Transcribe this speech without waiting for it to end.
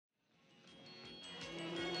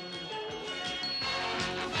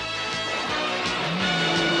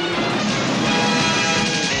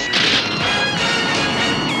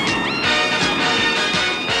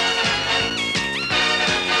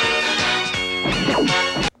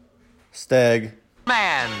Stag.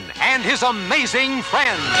 Man and his amazing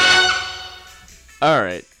friends. All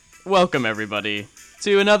right, welcome everybody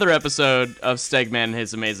to another episode of Stegman and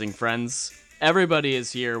His Amazing Friends. Everybody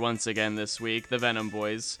is here once again this week. The Venom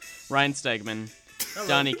Boys, Ryan Stegman,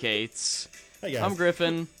 Donnie Cates. Hey guys. I'm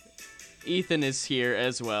Griffin. Ethan is here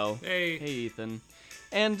as well. Hey. Hey Ethan.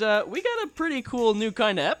 And we got a pretty cool new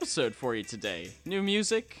kind of episode for you today. New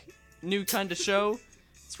music, new kind of show.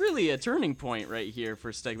 It's really a turning point right here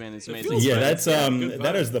for Stegman and His Amazing Friends. Yeah, that's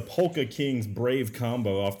that is the Polka Kings Brave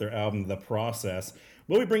combo off their album The Process.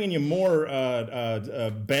 We'll be bringing you more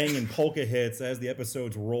bang and polka hits as the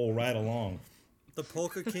episodes roll right along. The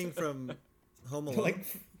Polka King from Home Alone.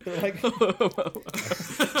 John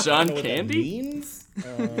What that Candy? means?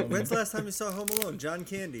 When's the last time you saw Home Alone? John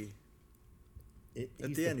Candy.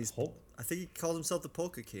 At the end, I think he called himself the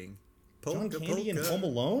Polka King. John Candy in Home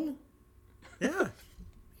Alone? Yeah.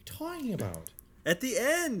 What are you talking about? At the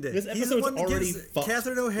end. This He's the episode's one that already gives fucked.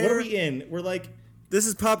 Catherine O'Hara. What are we in? We're like... This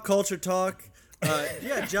is pop culture talk.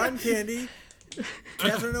 Yeah, John Candy.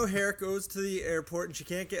 Catherine O'Hara goes to the airport and she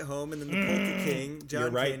can't get home, and then the Polka King,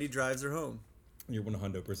 John Candy, drives her home. You're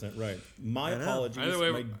 100% right. My apologies.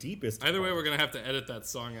 My deepest Either way, apologies. we're going to have to edit that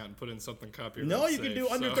song out and put in something copyright No, you safe, can do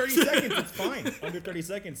under so. 30 seconds. It's fine. Under 30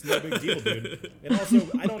 seconds, no big deal, dude. And also,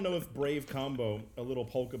 I don't know if Brave Combo, a little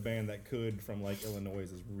polka band that could from like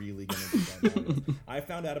Illinois, is really going to be that honest. I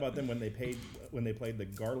found out about them when they played the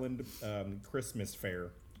Garland Christmas Fair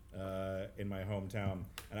in my hometown,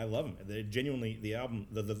 and I love them. They genuinely, the album,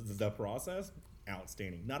 the Process,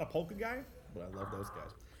 outstanding. Not a polka guy, but I love those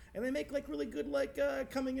guys. And they make like really good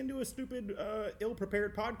coming into a stupid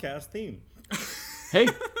ill-prepared podcast theme. Hey,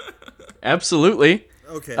 absolutely.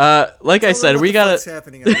 Okay. Like I said, we got What's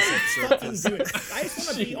happening on this episode? I just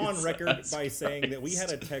want to be on record by saying that we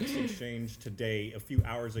had a text exchange today, a few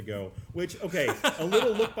hours ago. Which, okay, a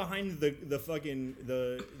little look behind the fucking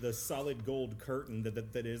the solid gold curtain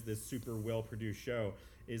that is this super well produced show.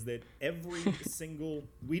 Is that every single...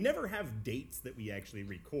 We never have dates that we actually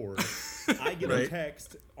record. I get a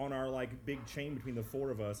text on our, like, big chain between the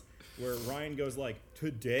four of us where Ryan goes, like,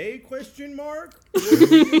 today, question mark? What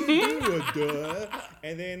are you gonna do, duh?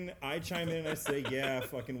 And then I chime in and I say, yeah,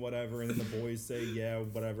 fucking whatever. And then the boys say, yeah,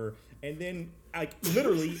 whatever. And then, like,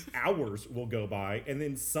 literally hours will go by. And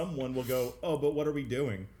then someone will go, oh, but what are we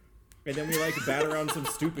doing? And then we, like, bat around some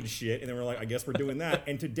stupid shit. And then we're like, I guess we're doing that.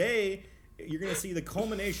 And today... You're going to see the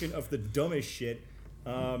culmination of the dumbest shit.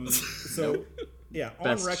 So, yeah, on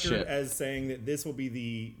Best record shit. as saying that this will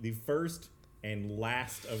be the first and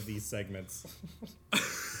last of these segments.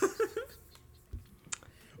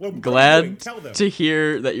 Well, glad tell them. to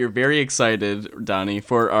hear that you're very excited, Donnie,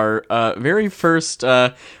 for our very first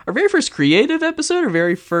creative episode, our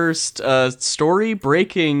very first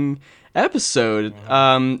story-breaking episode.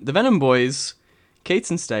 The Venom Boys, Cates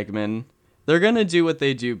and Stegman, they're gonna do what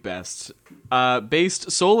they do best,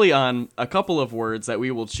 based solely on a couple of words that we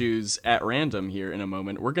will choose at random here in a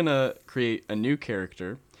moment. We're gonna create a new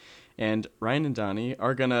character, and Ryan and Donnie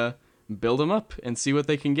are gonna build them up and see what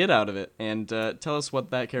they can get out of it, and tell us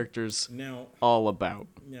what that character's all about.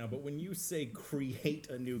 Now, but when you say create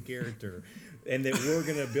a new character and that we're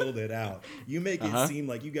going to build it out, you make it seem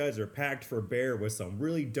like you guys are packed for bear with some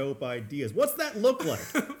really dope ideas. What's that look like?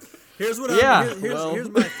 Here's what here's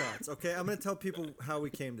my thoughts. Okay, I'm going to tell people how we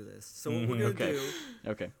came to this. So what we're going to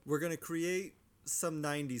do, we're going to create some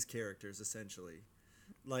 90s characters, essentially.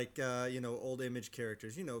 Like, old image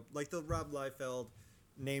characters, like the Rob Liefeld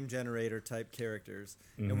name generator type characters,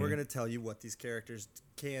 and we're going to tell you what these characters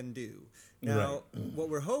can do. Now, what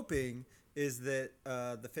we're hoping is that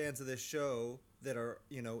the fans of this show that are,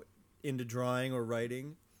 into drawing or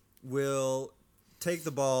writing will take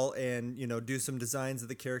the ball and, do some designs of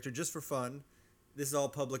the character just for fun. This is all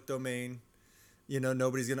public domain.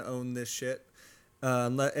 Nobody's going to own this shit.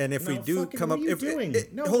 And if we do come up...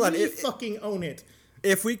 Hold on. Fucking own it.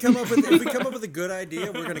 If we come up with a good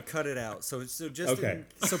idea, we're gonna cut it out. So just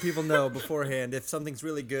so people know beforehand, if something's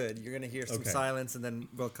really good, you're gonna hear some silence, and then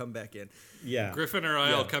we'll come back in. Yeah. Griffin or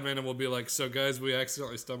I will come in and we'll be like, "So guys, we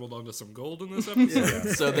accidentally stumbled onto some gold in this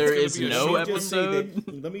episode." So there is no episode.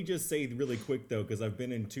 Let me just say really quick though, because I've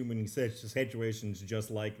been in too many situations just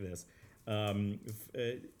like this.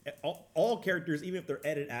 All characters, even if they're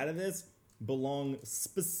edited out of this, belong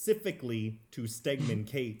specifically to Stegman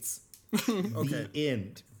Cates. The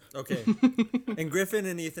end. Okay. And Griffin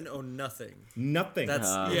and Ethan own nothing. Nothing.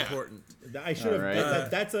 That's important. I should have.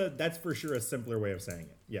 That's for sure a simpler way of saying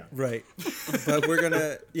it. Yeah. Right. But we're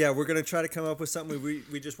gonna try to come up with something.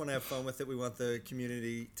 We just want to have fun with it. We want the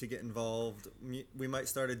community to get involved. We might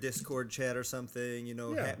start a Discord chat or something.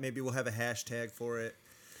 Maybe we'll have a hashtag for it.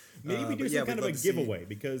 Maybe we do some kind of a giveaway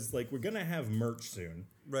because like we're gonna have merch soon.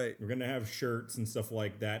 Right. We're gonna have shirts and stuff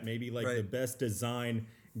like that. Maybe like the best design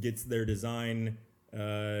gets their design.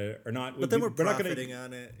 Or not, but then we're profiting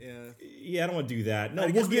on it. Yeah, I don't want to do that. No,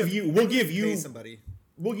 we'll give you somebody.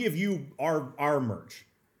 We'll give you our merch,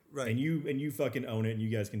 right? And you fucking own it, and you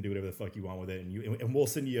guys can do whatever the fuck you want with it, and we'll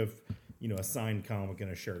send you a signed comic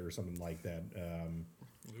and a shirt or something like that.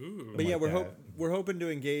 But yeah, we're hoping to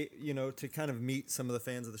engage, to kind of meet some of the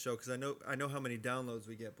fans of the show because I know how many downloads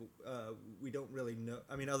we get, but we don't really know.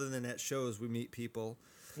 I mean, other than at shows, we meet people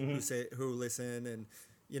who listen and.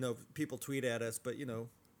 People tweet at us, but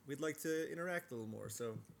we'd like to interact a little more.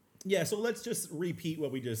 So, yeah. So let's just repeat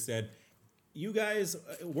what we just said. You guys,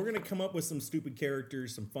 we're gonna come up with some stupid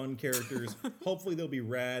characters, some fun characters. Hopefully, they'll be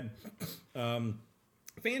rad. Fans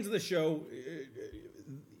of the show,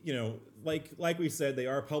 like we said, they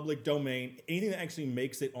are public domain. Anything that actually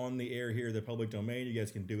makes it on the air here, the public domain. You guys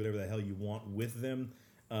can do whatever the hell you want with them,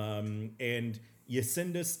 and. You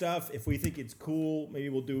send us stuff. If we think it's cool, maybe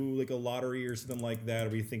we'll do like a lottery or something like that. Or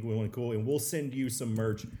we think we want cool, and we'll send you some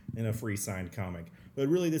merch and a free signed comic. But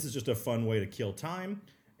really, this is just a fun way to kill time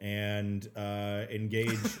and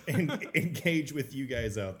engage with you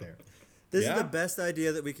guys out there. This is the best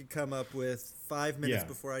idea that we could come up with 5 minutes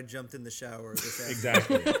before I jumped in the shower.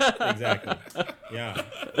 Exactly. Yeah.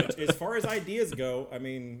 As far as ideas go, I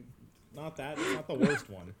mean, not the worst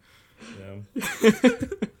one.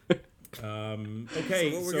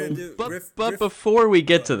 Okay, so what we're gonna do? But before we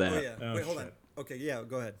get to that, wait, hold on. Okay, yeah,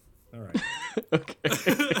 go ahead. All right. Okay.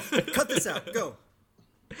 Cut this out. Go.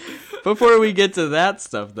 Before we get to that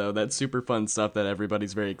stuff, though, that super fun stuff that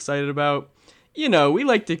everybody's very excited about, we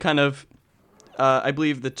like to kind of, I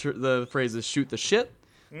believe the phrase is shoot the shit,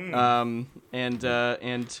 and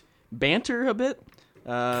banter a bit.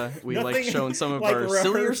 We like showing some of our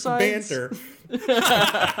sillier sides. Banter.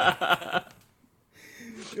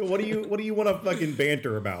 What do you want to fucking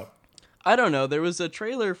banter about? I don't know. There was a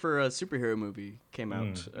trailer for a superhero movie came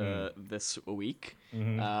out this week,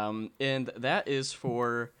 and that is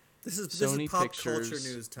for Sony pop Pictures. Culture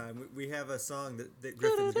news time. We have a song that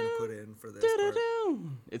Griffin's going to put in for this part.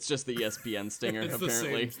 It's just the ESPN stinger,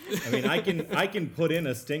 apparently. I mean, I can put in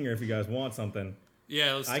a stinger if you guys want something.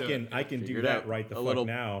 Yeah, let's do it. I can do that right the fuck little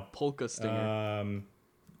now. Polka stinger.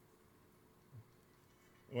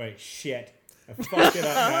 Wait, shit. I fucked it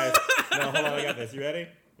up, guys. No, hold on, I got this. You ready?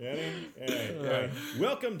 All right.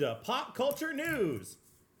 Welcome to Pop Culture News.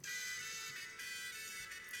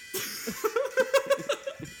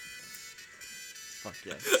 Fuck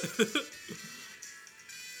yes.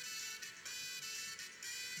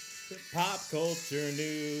 Pop Culture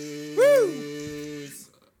News. Woo!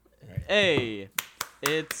 Right. Hey,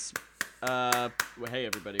 it's hey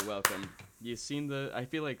everybody, welcome. You seen I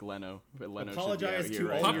feel like Leno apologize should be out to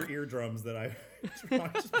here, all right? your eardrums that I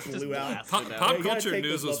just blew out. Pop Culture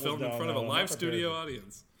News was filmed in front of a live studio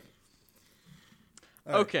audience.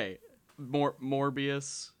 Okay,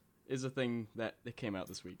 Morbius is a thing that came out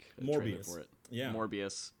this week. Morbius. For it. Yeah.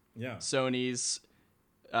 Morbius. Yeah. Sony's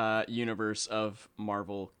universe of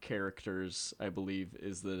Marvel characters, I believe,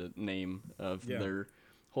 is the name of their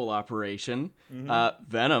whole operation.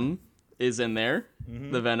 Venom is in there,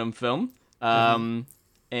 the Venom film.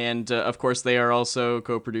 And, of course, they are also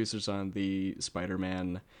co-producers on the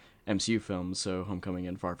Spider-Man MCU films, so Homecoming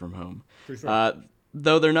and Far From Home. For sure.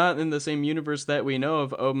 Though they're not in the same universe that we know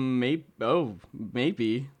of,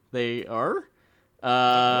 maybe they are? From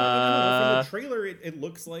the trailer, it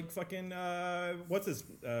looks like fucking, what's his,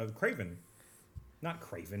 Kraven. Not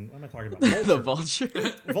Kraven. What am I talking about? Vulture. The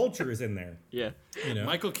Vulture? Vulture is in there. Yeah.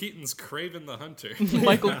 Michael Keaton's Kraven the Hunter.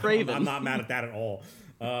 Michael Kraven. I'm not mad at that at all.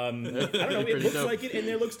 I don't know. It looks like it, and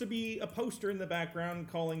there looks to be a poster in the background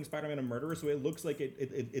calling Spider-Man a murderer. So it looks like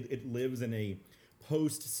it lives in a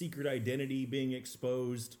post-secret identity being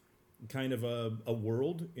exposed kind of a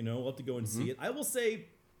world. We'll have to go and see it. I will say,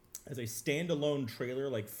 as a standalone trailer,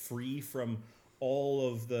 like free from all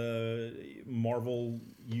of the Marvel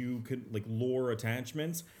lore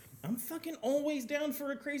attachments, I'm fucking always down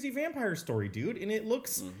for a crazy vampire story, dude. And it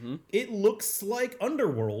looks like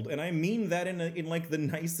Underworld, and I mean that in like the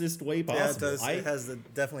nicest way possible. Yeah, it does.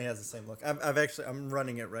 Definitely has the same look. I'm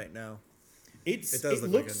running it right now. It does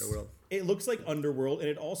look like Underworld. It looks like Underworld, and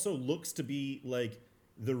it also looks to be like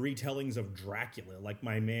the retellings of Dracula. Like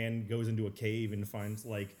my man goes into a cave and finds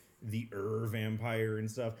like the vampire and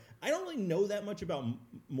stuff. I don't really know that much about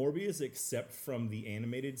Morbius except from the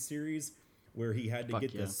animated series where he had to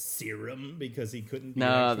get the serum because he couldn't be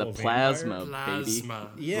the plasma, baby.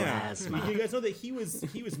 Yeah. Plasma. You guys know that he was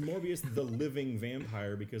Morbius the living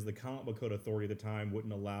vampire because the Comic Book Code Authority at the time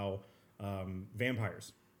wouldn't allow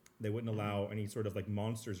vampires. They wouldn't allow any sort of like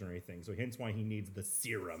monsters or anything. So hence why he needs the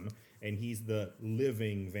serum, and he's the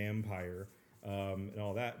living vampire and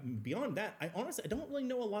all that. Beyond that, I don't really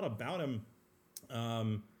know a lot about him.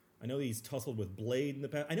 I know he's tussled with Blade in the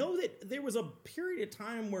past. I know that there was a period of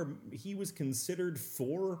time where he was considered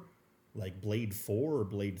for like Blade 4 or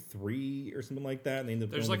Blade 3 or something like that. And they ended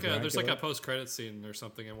up there's like a post-credit scene or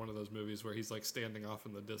something in one of those movies where he's like standing off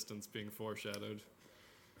in the distance being foreshadowed.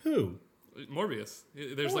 Who? Morbius.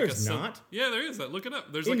 There's not. Yeah, there is. Look it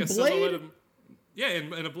up. There's in like a Blade? silhouette of... Yeah,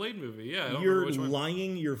 in a Blade movie. Yeah, I don't You're remember which one.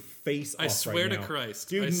 lying your face off. I swear right to now. Christ.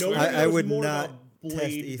 Dude, I would more not about test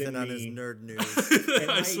Blade Ethan than on his me. nerd news.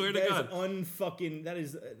 And I swear to God. That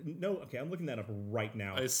is no. Okay, I'm looking that up right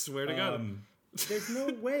now. I swear to God. There's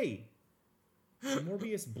no way. A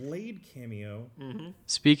Morbius Blade cameo. Mm-hmm.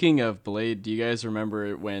 Speaking of Blade, do you guys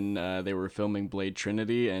remember when they were filming Blade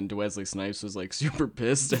Trinity and Wesley Snipes was like super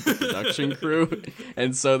pissed at the production crew?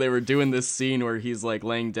 And so they were doing this scene where he's like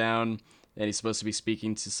laying down and he's supposed to be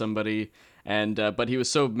speaking to somebody. And but he was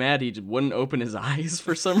so mad he wouldn't open his eyes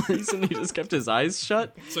for some reason. He just kept his eyes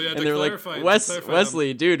shut. So you had and to they were clarify, like,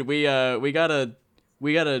 Wesley, dude, we gotta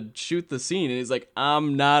shoot the scene. And he's like,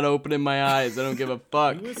 I'm not opening my eyes. I don't give a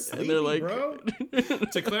fuck. He was sleepy, and they're like, bro.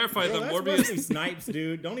 To clarify, the That's Morbius... Wesley Snipes,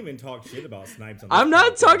 dude. Don't even talk shit about Snipes. On this I'm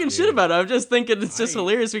not podcast, talking dude. shit about it. I'm just thinking it's just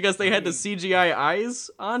hilarious because they had to CGI eyes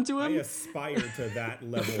onto I him. aspire to that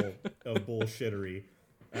level of bullshittery.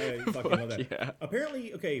 I fucking love that. Yeah.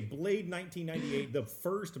 Apparently, okay, Blade 1998, the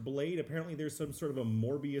first Blade, apparently there's some sort of a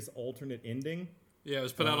Morbius alternate ending. Yeah, it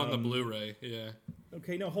was put out on the Blu-ray. Yeah.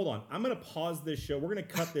 Okay, no, hold on. I'm going to pause this show. We're going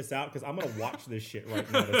to cut this out because I'm going to watch this shit right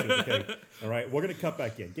now. Okay. All right, we're going to cut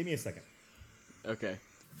back in. Give me a second. Okay.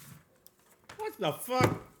 What the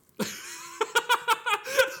fuck?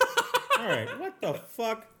 All right, what the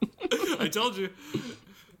fuck? I told you.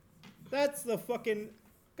 That's the fucking...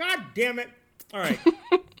 God damn it. All right.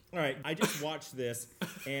 All right, I just watched this,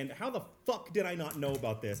 and how the fuck did I not know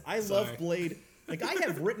about this? I love Blade. Like, I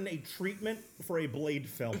have written a treatment for a Blade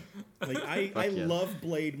film. Like, I love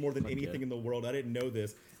Blade more than anything in the world. I didn't know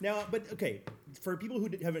this. Now, but, okay, for people who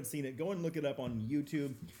haven't seen it, go and look it up on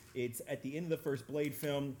YouTube. It's at the end of the first Blade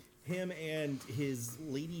film. Him and his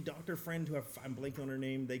lady doctor friend, who I'm blanking on her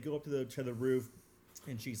name, they go up to the roof,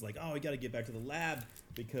 and she's like, oh, we got to get back to the lab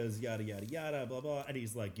because yada, yada, yada, blah, blah. And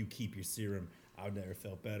he's like, you keep your serum. I've never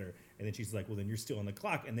felt better. And then she's like, well, then you're still on the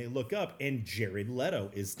clock. And they look up, and Jared Leto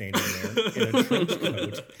is standing there in a trench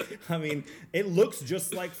coat. I mean, it looks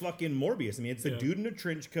just like fucking Morbius. I mean, it's a dude in a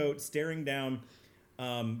trench coat staring down.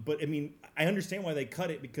 But, I mean, I understand why they cut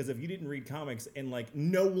it, because if you didn't read comics, and, like,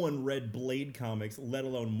 no one read Blade comics, let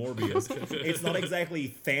alone Morbius, it's not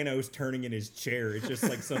exactly Thanos turning in his chair. It's just,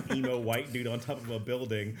 like, some emo white dude on top of a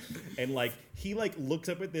building. And, like, he, like, looks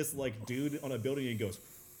up at this, like, dude on a building, and he goes,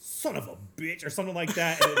 son of a bitch, or something like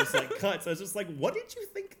that, and it just like cuts. I was just like, what did you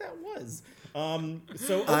think that was?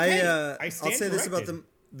 So okay, I'll say this about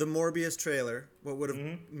the Morbius trailer. What would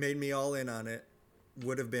have made me all in on it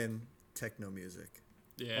would have been techno music.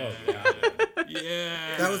 Yeah.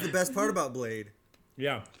 Yeah. That was the best part about Blade.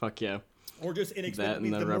 Yeah. Fuck yeah. Or just inexplicably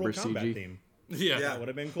the the rubber Mortal Kombat CG theme. Yeah. That would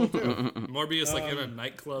have been cool too. Morbius like in a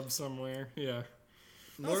nightclub somewhere. Yeah.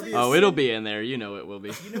 Morbius. Oh, it'll be in there. You know it will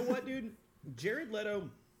be. You know what, dude? Jared Leto,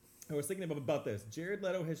 I was thinking about this. Jared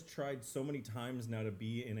Leto has tried so many times now to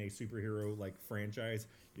be in a superhero like franchise.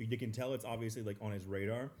 You can tell it's obviously like on his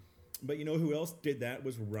radar. But you know who else did that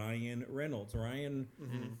was Ryan Reynolds.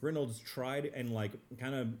 Reynolds tried and like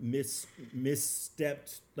kind of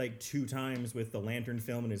misstepped like 2 times with the Lantern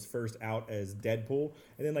film in his first out as Deadpool,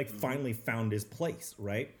 and then like finally found his place,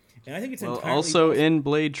 right? And I think it's entirely also in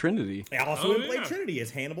Blade Trinity. Also in Blade Trinity as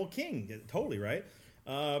Hannibal King, totally right.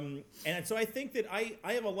 And so I think that I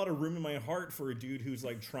have a lot of room in my heart for a dude who's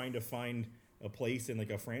like trying to find a place in like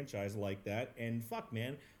a franchise like that. And fuck,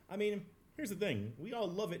 man, I mean, here's the thing: we all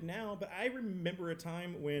love it now, but I remember a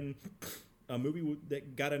time when a movie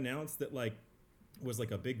that got announced that like was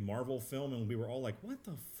like a big Marvel film, and we were all like, "What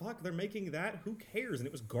the fuck? They're making that? Who cares?" And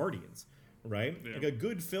it was Guardians. Right? Yeah. Like a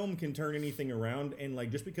good film can turn anything around, and like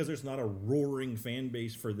just because there's not a roaring fan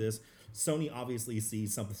base for this, Sony obviously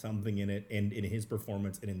sees something in it and in his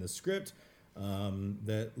performance and in the script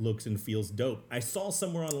that looks and feels dope. I saw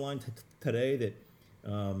somewhere online today that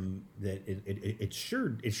it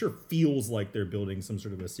sure feels like they're building some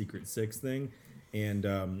sort of a Secret Six thing,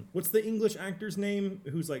 And what's the English actor's name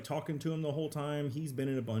who's like talking to him the whole time? He's been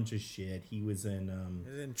in a bunch of shit. He was in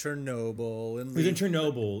Chernobyl. He was in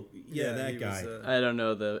Chernobyl. Yeah, that guy. I don't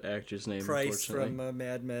know the actor's name. Price from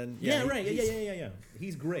Mad Men. Yeah, right. Yeah.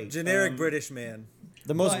 He's great. Generic British man.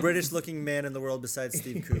 The most British-looking man in the world besides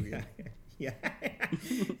Steve Coogan. Yeah.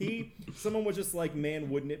 Someone was just like, man,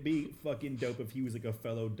 wouldn't it be fucking dope if he was like a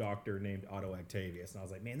fellow doctor named Otto Octavius? And I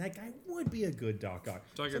was like, man, that guy would be a good Doc Ock.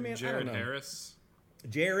 Talking about Jared Harris.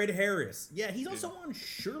 Jared Harris. Yeah, he's also on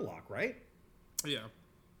Sherlock, right? Yeah.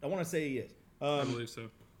 I want to say he is. I believe so.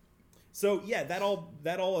 So yeah, that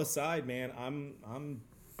all aside, man, I mean,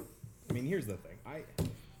 here's the thing.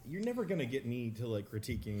 You're never gonna get me to like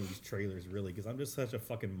critiquing these trailers, really, because I'm just such a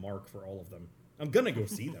fucking mark for all of them. I'm gonna go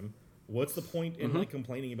see them. What's the point in like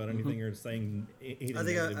complaining about anything or saying anything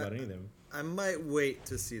negative about any of them? I might wait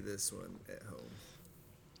to see this one at home.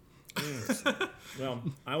 Well,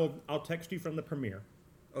 I'll text you from the premiere.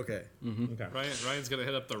 Okay. Okay. Ryan's gonna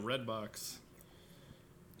hit up the Red Box.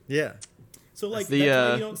 Yeah. So like that's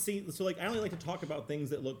why you don't see. So like I only like to talk about things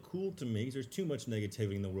that look cool to me. 'Cause there's too much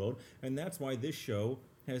negativity in the world, and that's why this show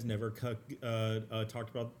has never talked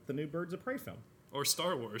about the new Birds of Prey film. Or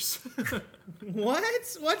Star Wars. What?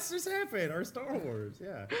 What's just happened? Or Star Wars?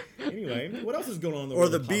 Yeah. Anyway, what else is going on in the or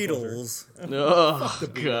world the of pop Beatles? Oh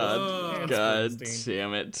God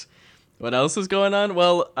damn it! What else is going on?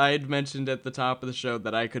 Well, I'd mentioned at the top of the show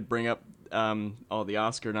that I could bring up all the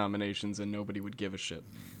Oscar nominations and nobody would give a shit.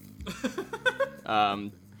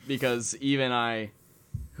 Because even I,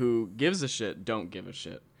 who gives a shit, don't give a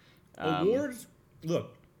shit.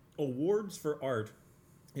 Awards for art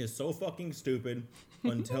is so fucking stupid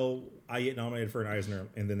until I get nominated for an Eisner,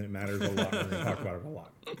 and then it matters a lot, and we talk about it a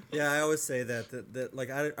lot. Yeah, I always say that like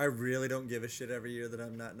I really don't give a shit every year that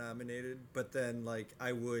I'm not nominated, but then like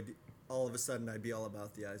I would all of a sudden I'd be all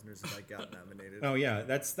about the Eisners if I got nominated. Oh yeah,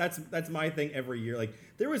 that's my thing every year. Like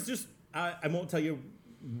there was just I won't tell you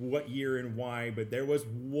what year and why, but there was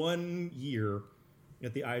one year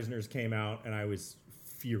that the Eisners came out, and I was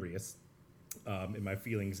furious, and my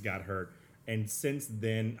feelings got hurt. And since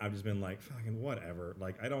then, I've just been like, fucking whatever.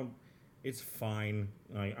 Like, it's fine.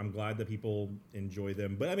 I'm glad that people enjoy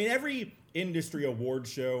them. But I mean, every industry award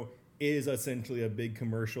show is essentially a big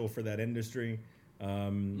commercial for that industry.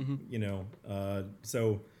 You know,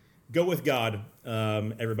 so go with God,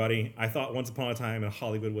 everybody. I thought Once Upon a Time in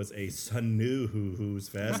Hollywood was a snooze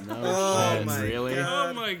fest. Oh my really? God.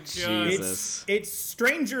 Oh my God. Jesus. It's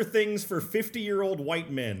Stranger Things for 50-year-old white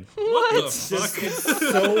men. What It's the fuck? just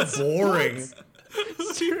it's so boring.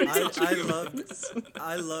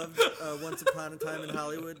 I loved Once Upon a Time in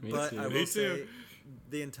Hollywood, but I will say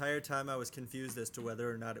the entire time I was confused as to whether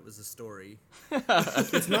or not it was a story.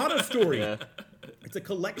 It's not a story. Yeah. It's a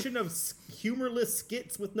collection of humorless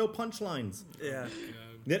skits with no punchlines Yeah.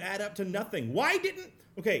 that add up to nothing. Why didn't...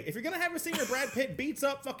 Okay, if you're going to have a scene where Brad Pitt beats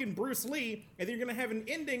up fucking Bruce Lee, and then you're going to have an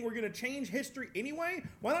ending we're going to change history anyway,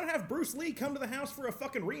 why not have Bruce Lee come to the house for a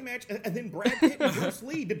fucking rematch, and then Brad Pitt and Bruce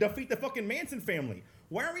Lee to defeat the fucking Manson family?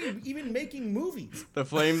 Why are we even making movies? The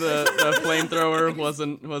flamethrower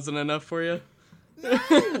wasn't enough for you?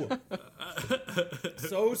 No!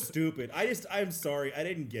 So stupid. I'm sorry. I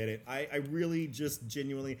didn't get it. I really just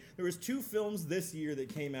genuinely... There was 2 films this year that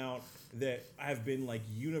came out that have been, like,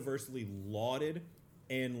 universally lauded.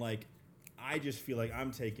 And, like, I just feel like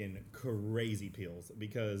I'm taking crazy pills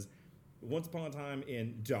because Once Upon a Time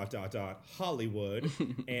in ... Hollywood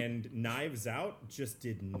and Knives Out just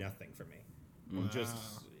did nothing for me. Wow. Just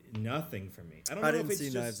nothing for me. I didn't see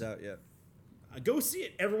Knives Out yet. Go see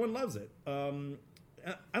it. Everyone loves it.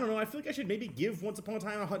 I don't know. I feel like I should maybe give Once Upon a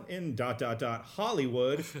Time in ...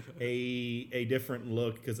 Hollywood a different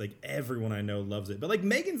look because like everyone I know loves it. But like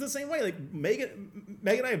Megan's the same way. Like Megan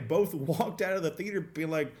and I both walked out of the theater being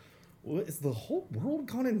like, "What, is the whole world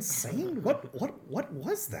gone insane? What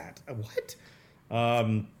was that? What?"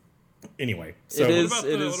 Anyway, so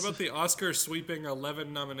what about the Oscar sweeping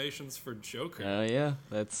 11 nominations for Joker? Oh yeah,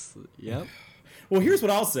 yep. Well, here's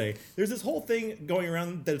what I'll say. There's this whole thing going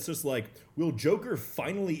around that's just like, will Joker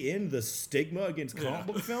finally end the stigma against comic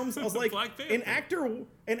book films? I was like, an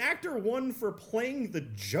actor won for playing the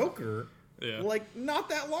Joker, like not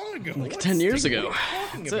that long ago. Like 10 years ago. What are you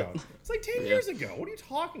talking about? It's like 10 years ago. What are you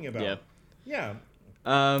talking about? Yeah.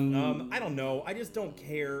 I don't know. I just don't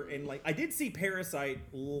care. And like, I did see Parasite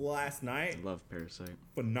last night. Love Parasite.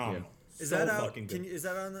 Phenomenal. Yeah. Is that out? Is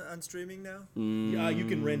that on streaming now? You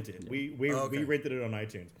can rent it. We rented it on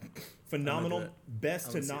iTunes. Phenomenal.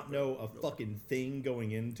 Best to not know a fucking thing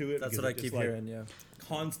going into it. That's what I keep hearing. Yeah.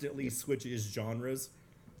 Constantly switches genres.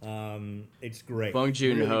 It's great. Bong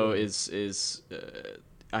Joon-ho is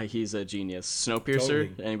he's a genius. Snowpiercer.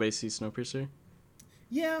 Totally. Anybody see Snowpiercer?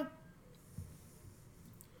 Yeah.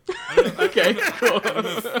 Okay, cool.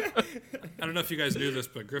 I don't know if you guys knew this,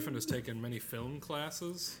 but Griffin has taken many film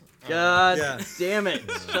classes. God Yeah. damn it!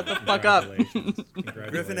 Shut the fuck up.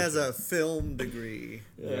 Griffin has a film degree.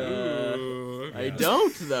 I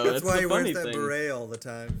don't though. That's why the he wears funny that thing. beret all the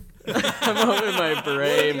time. I'm out in my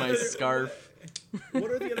beret, my scarf.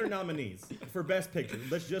 What are the other nominees for Best Picture?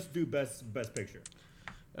 Let's just do Best Picture.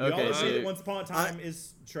 We all Okay, agree that so Once Upon a Time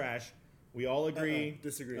is trash. We all agree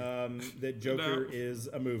disagree. That Joker is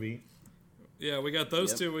a movie. Yeah, we got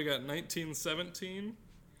those two. We got 1917.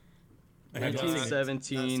 I have not seen it.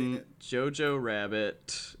 1917, it. Jojo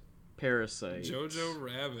Rabbit, Parasite. Jojo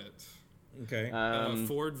Rabbit. Okay.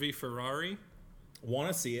 Ford v Ferrari. Want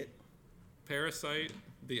to see it. Parasite.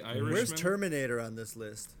 The Irishman. Where's Terminator on this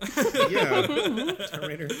list? Yeah.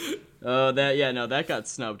 Terminator. Oh, that got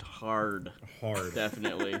snubbed hard. Hard.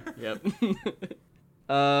 Definitely. Yep.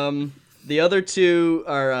 The other two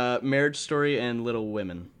are Marriage Story and Little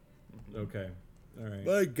Women. Okay. All right.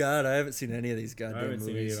 My God, I haven't seen any of these I goddamn haven't seen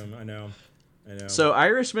any movies. of them. I know. So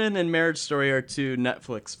Irishman and Marriage Story are two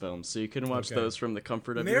Netflix films, so you can watch Okay. those from the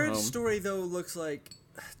comfort of Marriage your home. Story though looks like.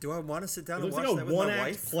 Do I want to sit down It and looks watch like that a with my one-act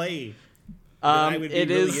wife? play that I would be It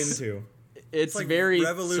really is- into. It's Like very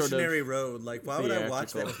Revolutionary sort Road. Like, why would I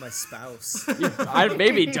watch that theatrical. with my spouse? of.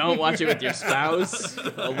 Maybe don't watch it with your spouse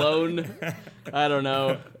alone. I don't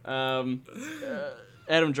know.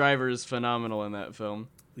 Adam Driver is phenomenal in that film.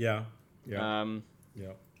 Yeah. Yeah. Yeah.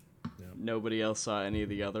 Nobody else saw any of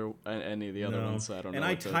the other ones, so I don't know. And I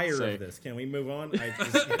what to tire say. of this. Can we move on? I'm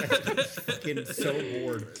getting so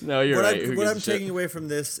bored. No, you're what right. Who what gives I'm a shit? taking away from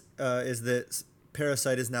this is that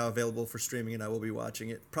Parasite is now available for streaming, and I will be watching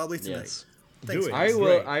it probably tonight. Yes. Thanks, Do it. guys.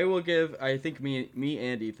 Great. I will give. I think me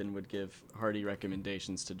and Ethan would give hearty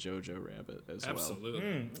recommendations to Jojo Rabbit as well.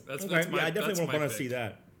 Absolutely. That's Okay. my, Yeah, I definitely that's my want to pick. see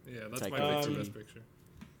that. Yeah, that's Taika my pick for Waititi. Best Picture.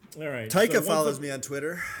 All right. Taika so follows me on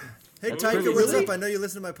Twitter. Hey, Taika, really? what's up? I know you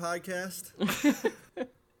listen to my podcast.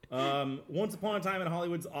 Once Upon a Time in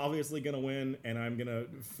Hollywood's obviously gonna win, and I'm gonna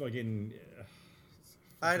fucking.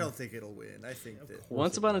 I don't think it'll win. I think that.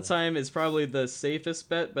 Once Upon a Time is probably the safest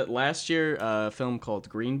bet, but last year a film called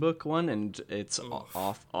Green Book won, and it's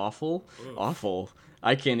awful.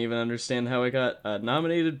 I can't even understand how it got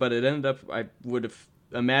nominated, but it ended up. I would have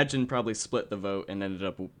imagined probably split the vote and ended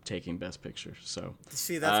up taking Best Picture. So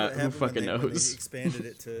See, that's what who happened fucking when they knows? expanded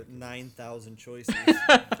it to 9,000 choices.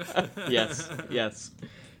 yes.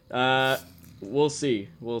 We'll see.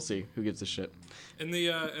 Who gives a shit? In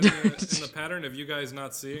the pattern of you guys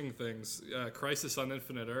not seeing things, Crisis on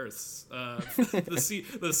Infinite Earths,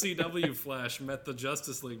 the CW Flash met the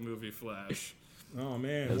Justice League movie Flash. Oh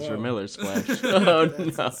man. Ezra whoa. Miller splash. Oh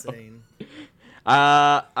That's no. insane.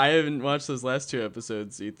 I haven't watched those last two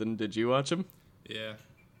episodes. Ethan, did you watch them? Yeah.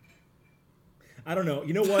 I don't know.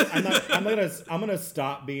 You know what? I'm gonna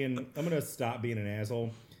stop being an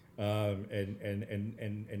asshole.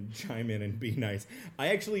 And chime in and be nice. I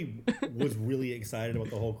actually was really excited about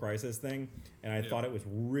the whole Crisis thing, and I thought it was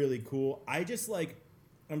really cool. I just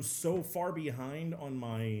I'm so far behind on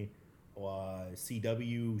my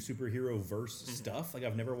CW superhero verse stuff. Like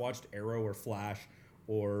I've never watched Arrow or Flash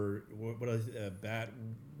or what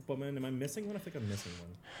Batwoman. Am I missing one? I think I'm missing one.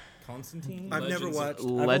 Constantine. I've never watched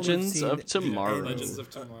Legends of Tomorrow. Legends of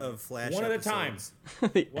Tomorrow. Of Flash One at a time.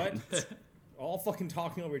 episodes. What? All fucking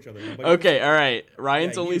talking over each other. Nobody- Okay, all right.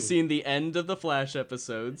 Ryan's Yeah, only you. seen the end of the Flash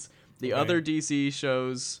episodes. The Okay. other DC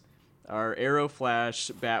shows are Arrow,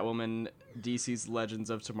 Flash, Batwoman, DC's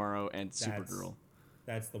Legends of Tomorrow, and Supergirl.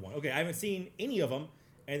 That's the one. Okay, I haven't seen any of them.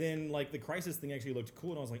 And then the Crisis thing actually looked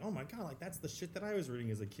cool, and I was like, oh my god, that's the shit that I was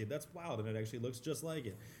reading as a kid. That's wild, and it actually looks just like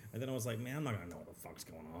it. And then I was like, man, I'm not gonna know what the fuck's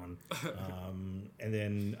going on. And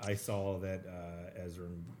then I saw that Ezra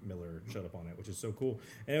Miller showed up on it, which is so cool.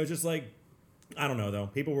 And it was just like, I don't know though.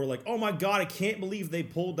 People were like, "Oh my god, I can't believe they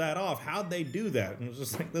pulled that off. How'd they do that?" And it was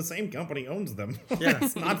just like the same company owns them. Yeah.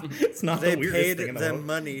 it's not They the weirdest paid thing in the them world.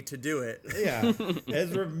 money to do it. Yeah,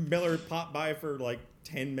 Ezra Miller popped by for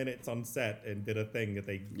 10 minutes on set and did a thing that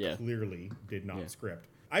they Yeah. clearly did not script.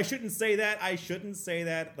 I shouldn't say that.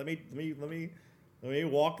 Let me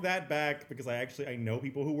walk that back because I know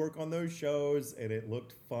people who work on those shows and it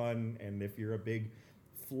looked fun. And if you're a big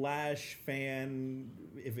Flash fan,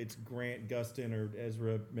 if it's Grant Gustin or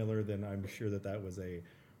Ezra Miller, then I'm sure that was a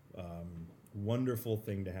wonderful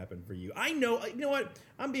thing to happen for you. I know, you know what?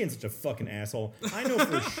 I'm being such a fucking asshole. I know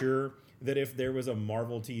for sure that if there was a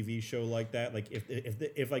Marvel TV show like that, like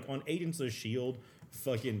if like on Agents of S.H.I.E.L.D.,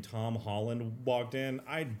 fucking Tom Holland walked in,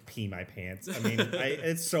 I'd pee my pants. I mean,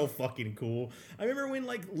 it's so fucking cool. I remember when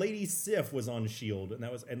like Lady Sif was on S.H.I.E.L.D.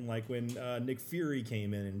 and like when Nick Fury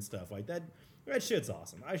came in and stuff like that. That shit's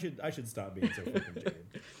awesome. I should stop being so fucking jaded.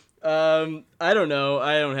 I don't know.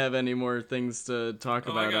 I don't have any more things to talk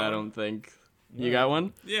about. I don't think. You got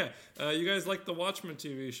one? Yeah. You guys like the Watchmen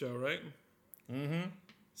TV show, right? Mm-hmm.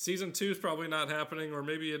 Season 2 is probably not happening, or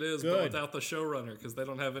maybe it is, but without the showrunner, because they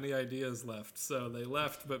don't have any ideas left. So they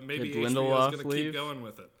left, but maybe HBO is going to keep going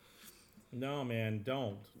with it. No, man,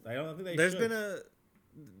 don't. I don't think they should.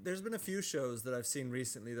 There's been a few shows that I've seen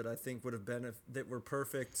recently that I think would have been that were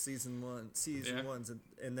perfect season ones,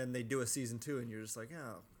 and then they do a season 2, and you're just like,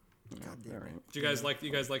 oh, god damn it. Right. Do you guys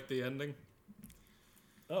like the ending?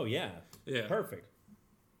 Oh yeah, perfect.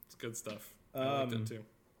 It's good stuff. I liked it too.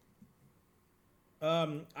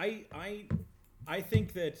 I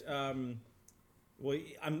think that well,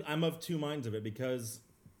 I'm of two minds of it because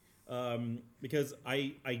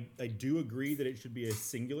I do agree that it should be a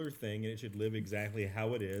singular thing and it should live exactly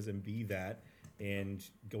how it is and be that, and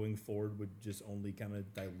going forward would just only kind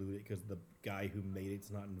of dilute it because the guy who made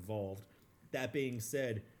it's not involved. That being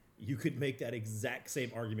said, you could make that exact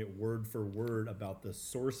same argument word for word about the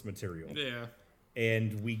source material. Yeah.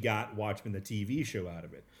 And we got Watchmen, the TV show, out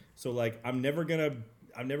of it. So like, I'm never gonna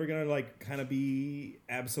like kind of be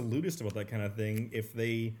absolutist about that kind of thing. If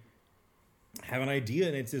they have an idea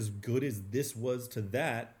and it's as good as this was to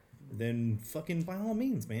that, then fucking by all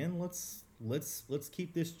means, man, let's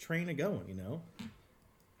keep this train a going, you know?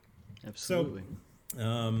 Absolutely.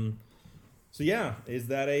 So yeah, is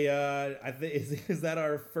that is that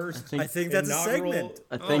our first? I think that's inaugural, a segment.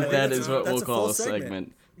 I think that is what we'll call a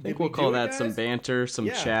segment. I think we'll call that some banter, some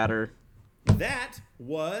chatter. That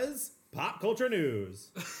was Pop Culture News.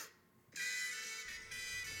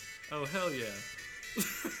 Oh, hell yeah.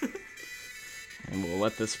 And we'll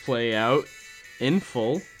let this play out in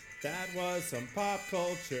full. That was some pop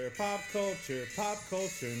culture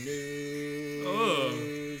news.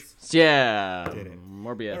 Oh. Yeah. Did it.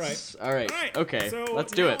 More BS. All right. Okay, so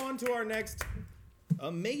let's do it. Now on to our next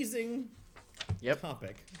amazing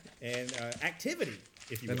topic and activity,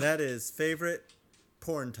 if you will. And that is favorite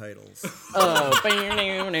porn titles. Oh.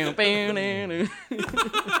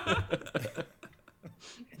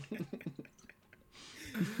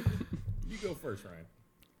 You go first, Ryan.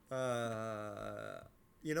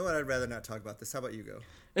 You know what? I'd rather not talk about this. How about you go?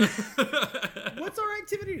 What's our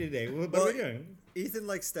activity today? What are we doing? Ethan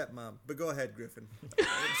likes stepmom, but go ahead, Griffin.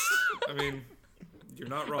 I mean, you're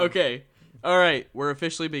not wrong. Okay. All right. We're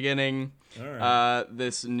officially beginning All right.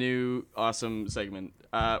 this new awesome segment.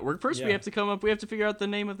 We have to figure out the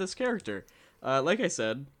name of this character. Like I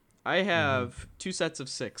said, I have two sets of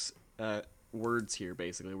 6 words here,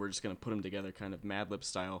 basically. We're just going to put them together kind of Mad Lib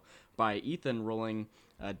style by Ethan rolling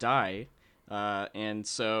a die. And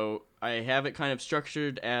so I have it kind of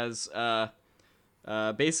structured as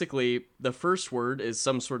basically the first word is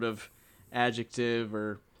some sort of adjective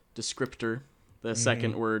or descriptor. The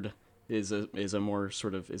second word is a more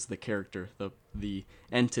sort of is the character, the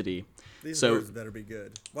entity. These words better be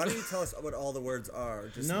good. Why don't you tell us what all the words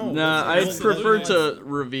are? I prefer to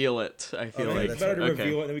reveal it. I feel like it's better to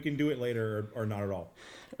reveal it, and then we can do it later or not at all.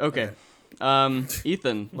 Okay.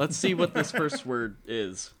 Ethan, let's see what this first word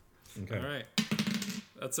is. Okay. All right.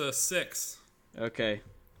 That's a 6. Okay,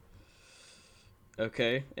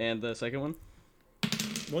 and the second one?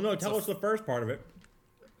 Well, no, tell us the first part of it.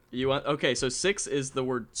 You want? Okay, so 6 is the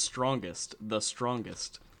word strongest, the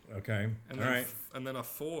strongest. Okay. And all right. And then a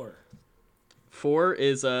 4. 4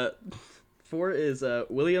 is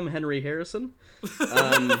William Henry Harrison.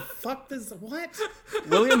 Fuck this. What?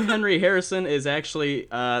 William Henry Harrison is actually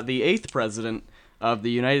the 8th president of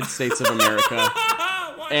the United States of America.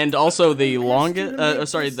 And also the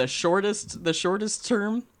the shortest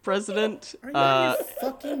term president. Are you out of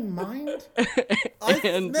your fucking mind?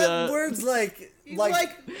 And words like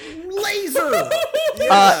laser,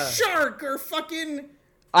 shark, or fucking.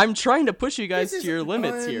 I'm trying to push you guys to your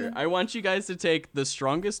limits here. I want you guys to take the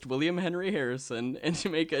strongest William Henry Harrison and to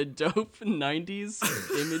make a dope 90s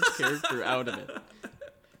image character out of it.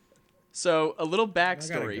 So, a little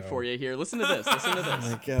backstory for you here. Listen to this. Oh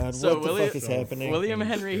my god, so what the fuck is happening? William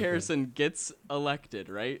Henry Harrison gets elected,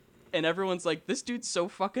 right? And everyone's like, this dude's so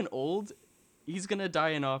fucking old, he's gonna die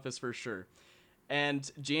in office for sure.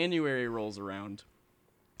 And January rolls around.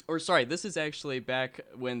 Or sorry, this is actually back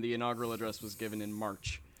when the inaugural address was given in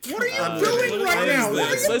March. What are you doing right now?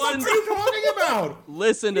 What are you talking about?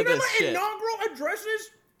 Listen to this shit. Inaugural addresses?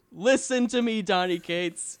 Listen to me, Donnie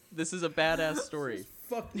Cates. This is a badass story.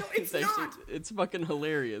 fuck. No, it's not. It's fucking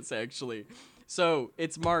hilarious, actually. So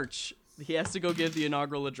it's March. He has to go give the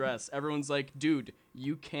inaugural address. Everyone's like, dude,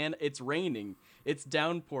 you can't. It's raining. It's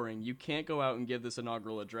downpouring. You can't go out and give this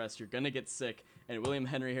inaugural address. You're going to get sick. And William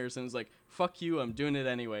Henry Harrison was like, fuck you. I'm doing it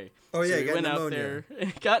anyway. Oh, yeah, so he went out there,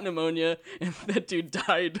 got pneumonia, and that dude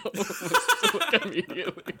died almost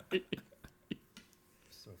immediately.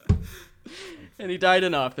 And he died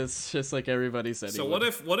in office, just like everybody said. So what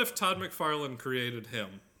if Todd McFarlane created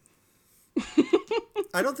him?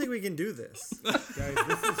 I don't think we can do this. Guys,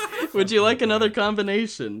 this is Would you like another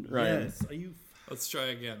combination, Ryan? Yes. Are you? Let's try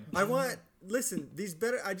again. Listen, these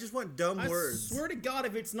better. I just want dumb words. I swear to God,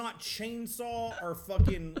 if it's not chainsaw or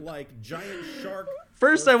fucking like giant shark.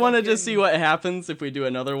 First, I want to just see what happens if we do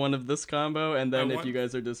another one of this combo, and then if you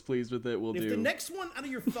guys are displeased with it, we'll do. If the next one out of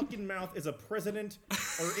your fucking mouth is a president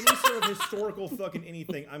or any sort of historical fucking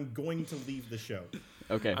anything, I'm going to leave the show.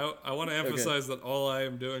 Okay. I want to emphasize that all I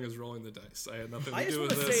am doing is rolling the dice. I had nothing to do with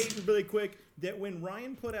this. I just want to say really quick that when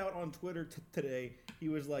Ryan put out on Twitter today, he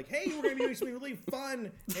was like, hey, we're going to be doing something really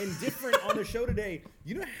fun and different on the show today.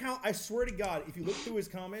 You know how, I swear to God, if you look through his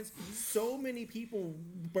comments, so many people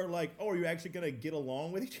were like, oh, are you actually going to get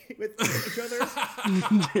along with each other?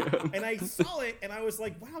 And I saw it, and I was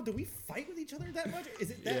like, wow, do we fight with each other that much?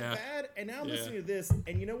 Is it that bad? And now I'm listening to this,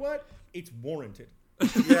 and you know what? It's warranted.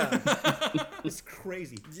 Yeah. It's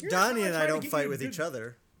crazy. Donnie and I don't fight with each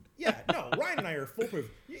other. Yeah, no, Ryan and I are foolproof.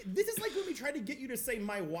 This is like when we tried to get you to say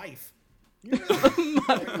my wife. You know that? You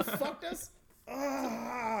fucked us?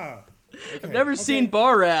 Okay. I've never seen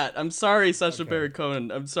Borat. I'm sorry, Sacha Baron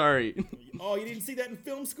Cohen. I'm sorry. Oh, you didn't see that in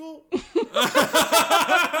film school? All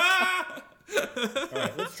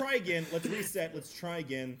right, let's try again. Let's reset. Let's try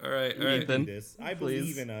again. All right. Ethan, this. I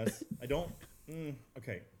believe in us. I don't.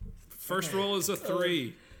 Okay. First roll is a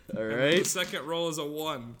 3. All right. The second roll is a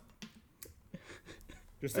 1.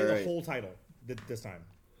 Just say the whole title this time.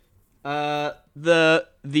 The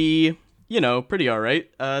pretty all right.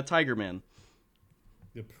 Tiger Man.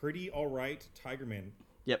 The pretty all right Tiger Man.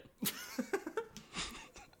 Yep.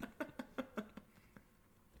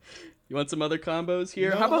 You want some other combos here?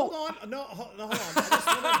 No, How about? Hold on. This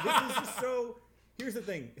is just so. Here's the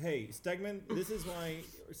thing. Hey, Stegman, this is my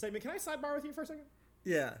Stegman. Can I sidebar with you for a second?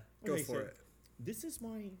 Yeah, go for it. This is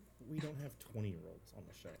why we don't have 20-year-olds on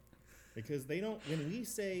the show. Because they don't, when we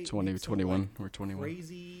say 20, 21, or 21.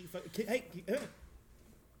 Crazy. Hey,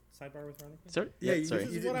 sidebar with Veronica? Sorry? Yeah, sorry.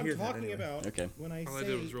 This is what I'm talking about. Okay. When I All say, I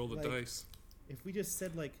did was roll the like, dice. If we just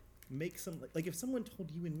said, like, make some, like, if someone told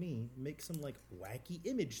you and me, make some, like, wacky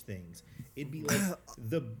image things, it'd be like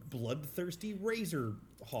the bloodthirsty razor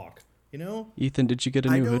hawk, you know? Ethan, did you get a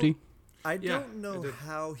new hoodie? I don't know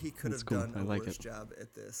how he could have done a worse job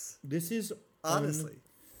at this. This is honestly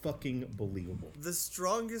fucking believable. The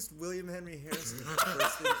strongest William Henry Harrison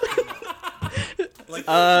person. Like,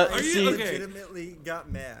 I legitimately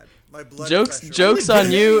got mad. My blood jokes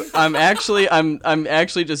on you. I'm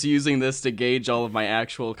actually just using this to gauge all of my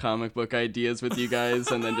actual comic book ideas with you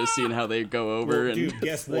guys, and then just seeing how they go over. Well, dude,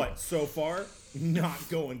 guess what? So far, not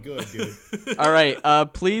going good, dude. All right,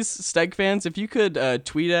 please, Steg fans, if you could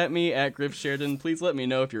tweet at me at Griff Sheridan, please let me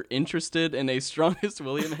know if you're interested in a strongest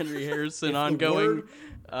William Henry Harrison ongoing.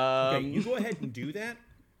 Okay, you go ahead and do that.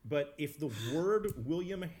 But if the word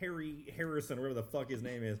William Harrison, or whatever the fuck his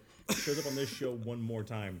name is, shows up on this show one more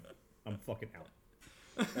time, I'm fucking out.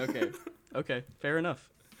 Okay, fair enough.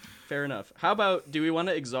 How about, do we want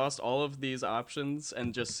to exhaust all of these options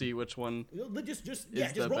and just see which one just is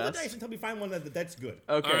roll best? the dice until we find one that's good.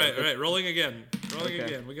 Okay. All right, rolling again.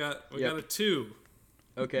 Again. We got a 2.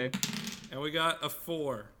 Okay. And we got a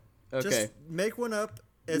 4. Okay. Just make one up.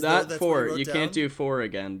 Not 4. You can't do 4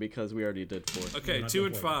 again because we already did 4. Okay, 2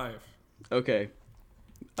 and 5. Okay.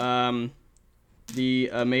 The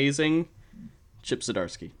amazing Chip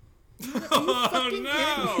Zdarsky. Oh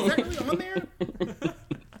no! Is that really on there?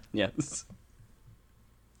 Yes.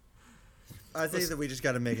 I think that we just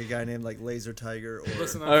got to make a guy named like Laser Tiger. Or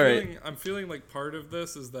listen, I'm feeling like part of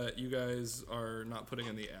this is that you guys are not putting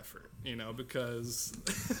in the effort, because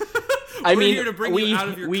we're here to bring you out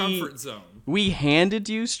of your comfort zone. We handed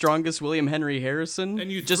you strongest William Henry Harrison,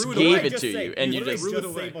 and you just threw gave it to you, and you just threw it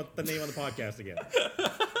away. Say the name of the podcast again.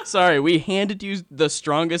 Sorry, we handed you the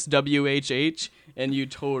strongest WHH, and you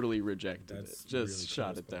totally rejected it. Just really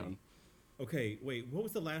shot it down. Okay, wait. What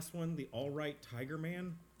was the last one? The All Right Tiger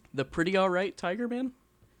Man. The pretty all right Tiger Man.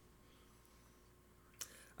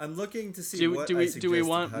 I'm looking to see do we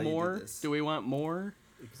want more? Do we want more?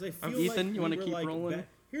 Because I feel Ethan, like you want to keep rolling?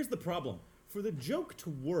 Here's the problem: for the joke to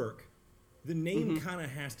work, the name kind of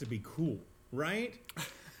has to be cool, right?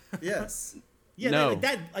 Yes. Yeah, no.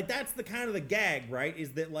 That's the kind of the gag, right?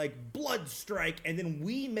 Is that like blood strike, and then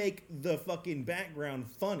we make the fucking background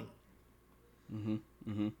funny. Mm-hmm.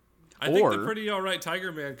 Mm-hmm. I think the Pretty Alright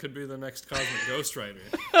Tiger Man could be the next Cosmic Ghost Rider.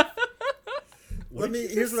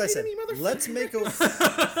 Here's what I said. Let's make a.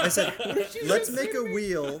 I said, let's make a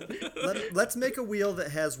wheel. Let's make a wheel that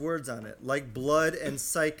has words on it, like blood and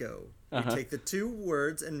psycho. You take the two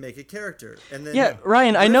words and make a character, and then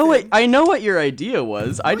Ryan, I know what your idea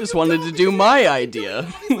was. I just wanted to do my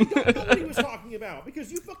idea. You don't know what he was talking about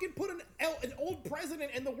because you fucking put an old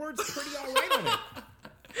president and the words "pretty alright" on it.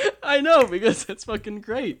 I know because it's fucking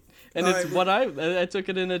great, and it's what I took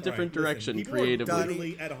it in a different direction people creatively. Are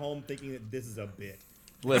literally at home thinking that this is a bit.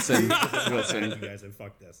 Listen. You guys have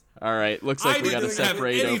fucked this. All right, looks like we got to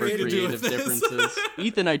separate over creative differences.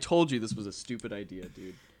 Ethan, I told you this was a stupid idea,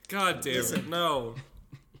 dude. God damn it, no.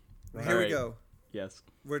 Here we go. Yes.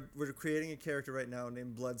 We're creating a character right now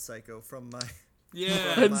named Blood Psycho from my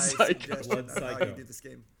Blood Psycho. Blood Psycho. How you do this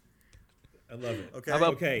game. I love it. Okay. How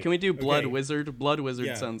about, can we do Blood Wizard? Blood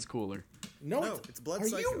Wizard sounds cooler. No, it's Blood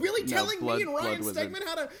Psycho. Psycho. Are you really telling me and Ryan Stegman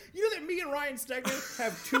how to... You know that me and Ryan Stegman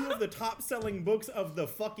have 2 of the top-selling books of the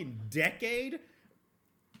fucking decade?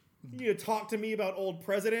 You need to talk to me about old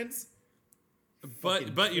presidents?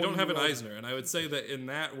 But you don't have an Eisner, and I would say that in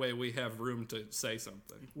that way we have room to say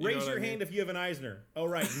something. Raise your hand if you have an Eisner. Oh,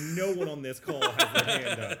 right. No one on this call has their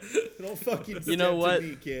hand up. Don't fucking step to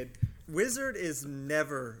me, kid. Wizard is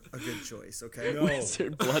never a good choice, okay? No.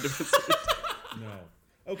 Wizard, Blood Wizard. No.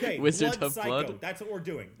 Okay, Wizard Blood of Psycho. Blood? That's what we're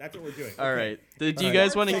doing. All right. Do you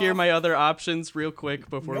guys want to hear my other options real quick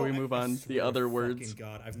before we move on? The other words.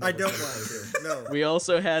 God, I don't want to. No. We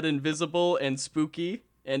also had invisible and spooky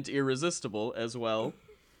and irresistible as well.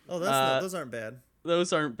 Oh, those aren't bad.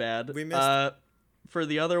 Those aren't bad. We missed. For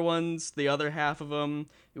the other ones, the other half of them,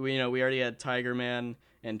 we already had Tiger Man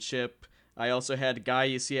and Chip. I also had guy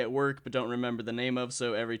you see at work but don't remember the name of,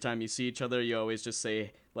 so every time you see each other, you always just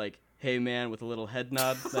say, like, hey man, with a little head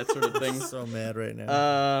nod, that sort of thing. So mad right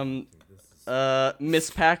now.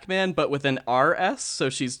 Miss Pac-Man, but with an RS, so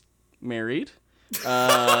she's married.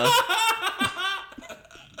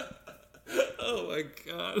 Oh my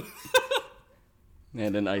god.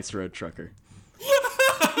 And an Ice Road Trucker.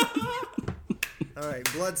 All right,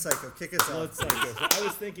 Blood Psycho, kick us Blood off. Psycho. So I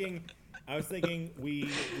was thinking we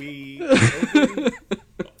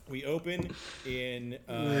open in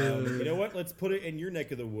you know what? Let's put it in your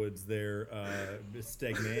neck of the woods there,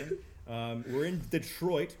 Stegman. We're in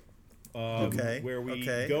Detroit. Where we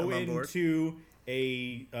go into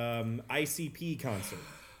a ICP concert.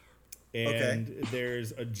 And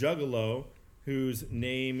there's a juggalo whose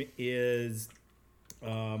name is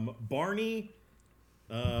Barney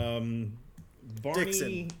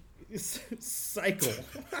Dixon. Cycle.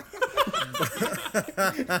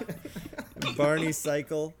 Barney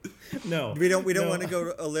Cycle. No. We don't want to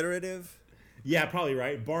go alliterative. Yeah, probably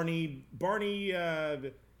right. Barney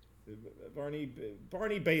Bailey.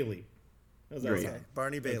 How's that Okay. sound?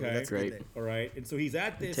 Barney Bailey. Okay. That's Great. great. All right. And so he's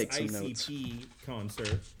at this Take some ICP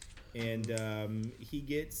concert, and he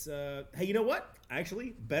gets. Hey, you know what?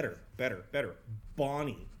 Actually, better.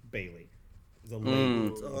 Bonnie Bailey is a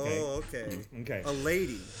lady. Okay. Okay. A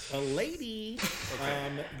lady.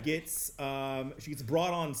 Gets. She gets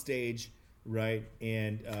brought on stage, right,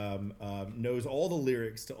 and knows all the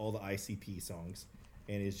lyrics to all the ICP songs,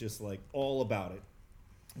 and is just like all about it.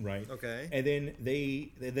 Right. Okay. And then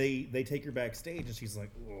they take her backstage, and she's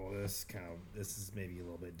like, "Oh, this is maybe a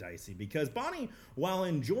little bit dicey," because Bonnie, while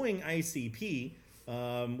enjoying ICP,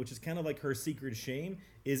 which is kind of like her secret shame,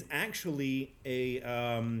 is actually a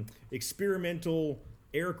experimental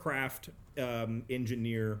aircraft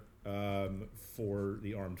engineer for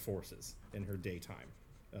the armed forces in her daytime.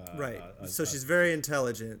 Right. So she's very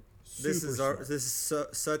intelligent. This is smart.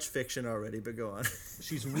 such fiction already, but go on.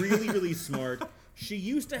 She's really, really smart. She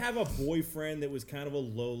used to have a boyfriend that was kind of a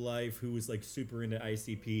lowlife who was like super into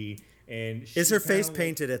ICP. And is her face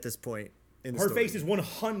painted at this point? Her face is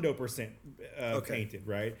 100% painted,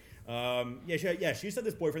 right? She used to have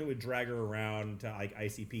this boyfriend that would drag her around to like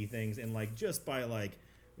ICP things, and like just by like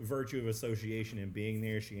virtue of association and being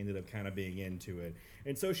there, she ended up kind of being into it.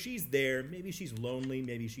 And so she's there. Maybe she's lonely.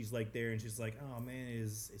 Maybe she's like there, and she's like, "Oh man,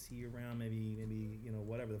 is he around? Maybe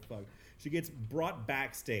whatever the fuck." She gets brought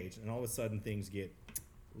backstage, and all of a sudden things get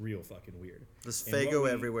real fucking weird. There's Faygo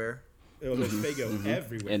everywhere. Oh, there's Faygo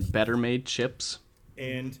everywhere. And better made chips.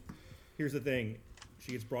 And here's the thing.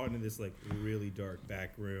 She gets brought into this like really dark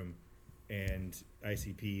back room, and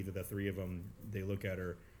ICP, the three of them, they look at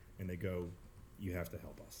her and they go, "You have to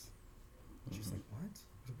help us." And she's like, "What?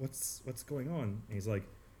 What's going on?" And he's like,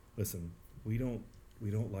 "Listen, we don't we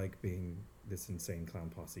don't like being this insane clown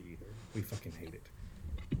posse either. We fucking hate it.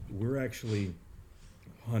 We're actually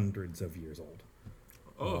hundreds of years old.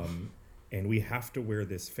 And we have to wear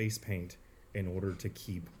this face paint in order to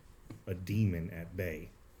keep a demon at bay.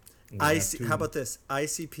 How about this?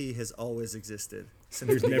 ICP has always existed.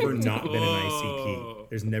 There's never not been an ICP.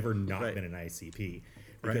 There's never not been an ICP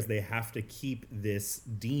because they have to keep this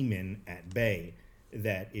demon at bay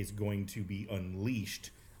that is going to be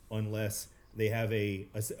unleashed unless they have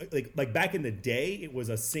like back in the day, it was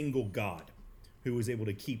a single god who was able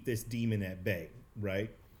to keep this demon at bay, right?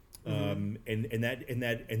 And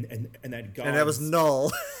that god, and that was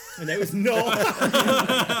Null. And that was Null.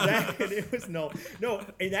 It was Null. No,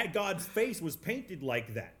 and that god's face was painted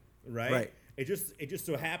like that, right? Right. It just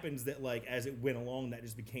so happens that like as it went along, that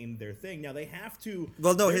just became their thing. Now they have to.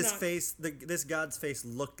 Well, no, his face, this god's face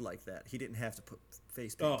looked like that. He didn't have to put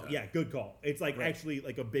face paint on. Oh yeah, good call. It's like actually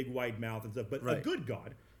like a big wide mouth and stuff, but a good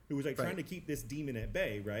god who was like trying to keep this demon at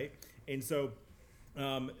bay, right? And so.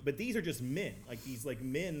 But these are just men. Like these, like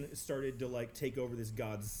men started to like take over this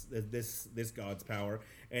god's god's power,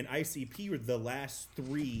 and ICP were the last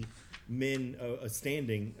 3 men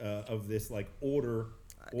standing of this like order.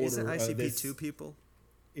 Isn't ICP 2 people?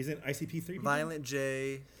 Isn't ICP 3 people? Violent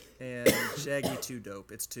J and Shaggy 2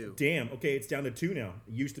 Dope. It's 2. Damn. Okay, it's down to 2 now.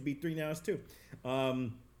 It used to be 3, now it's 2.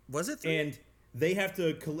 Was it 3? And they have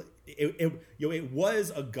to. It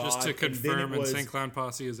was a god. Just to confirm, Insane Clown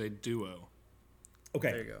Posse is a duo.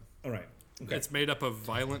 Okay. There you go. All right. Okay. It's made up of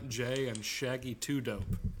Violent J and Shaggy 2 Dope.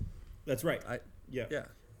 That's right. Yeah.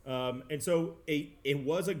 And so it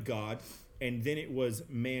was a god, and then it was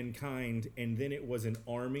mankind, and then it was an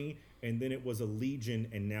army, and then it was a legion,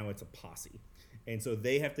 and now it's a posse. And so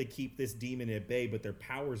they have to keep this demon at bay, but their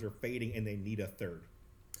powers are fading, and they need a third.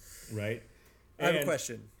 Right? I have a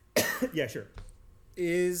question. Yeah, sure.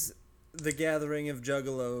 Is the gathering of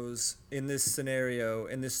juggalos in this scenario,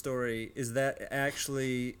 in this story, is that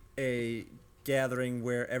actually a gathering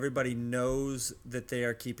where everybody knows that they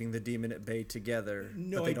are keeping the demon at bay together,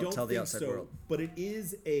 but they don't tell the outside world? But it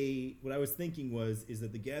is what I was thinking is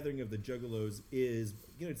that the gathering of the juggalos is,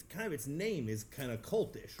 it's kind of, its name is kind of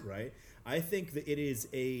cultish, right? I think that it is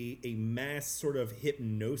a mass sort of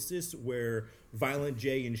hypnosis where Violent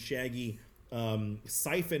J and Shaggy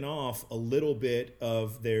siphon off a little bit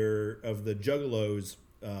of the juggalos'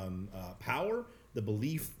 power, the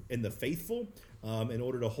belief in the faithful, in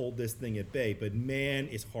order to hold this thing at bay. But man,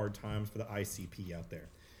 it's hard times for the ICP out there.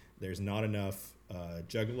 There's not enough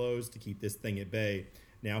juggalos to keep this thing at bay.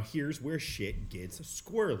 Now here's where shit gets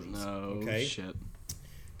squirrely. Okay? Shit.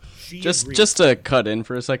 Just to cut in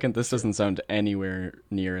for a second, this doesn't sound anywhere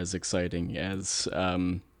near as exciting as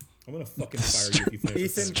I'm gonna fucking fire you if you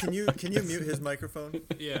finish. Ethan, can you mute his microphone?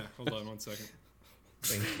 Yeah, hold on 1 second.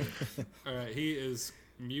 Thank you. All right, he is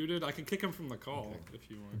muted. I can kick him from the call if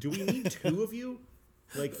you want. Do we need 2 of you?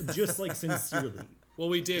 Like, just like sincerely. Well,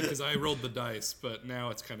 we did because I rolled the dice, but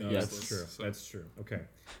now it's kind of useless. That's true. So. That's true. Okay.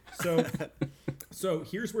 So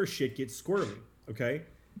here's where shit gets squirrely. Okay.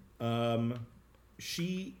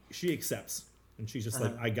 She accepts, and she's just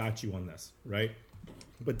like, I got you on this, right?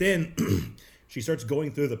 But then she starts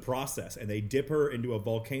going through the process, and they dip her into a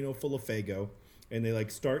volcano full of Faygo, and they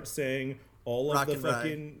like start saying all of the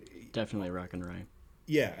fucking definitely rock and rhyme.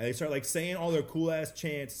 Yeah, and they start like saying all their cool ass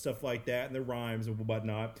chants, stuff like that, and their rhymes and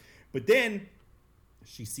whatnot. But then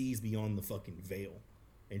she sees beyond the fucking veil,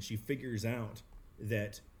 and she figures out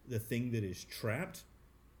that the thing that is trapped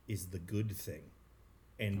is the good thing,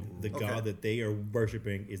 and the god that they are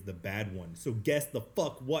worshiping is the bad one. So guess the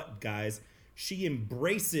fuck what, guys? She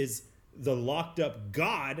embraces the locked up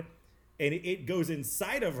god, and it goes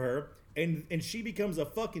inside of her, and she becomes a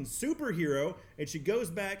fucking superhero, and she goes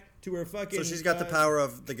back to her fucking. So she's got the power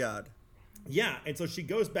of the god. Yeah, and so she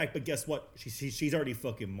goes back, but guess what? She's already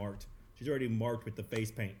fucking marked. She's already marked with the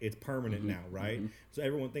face paint. It's permanent now, right? So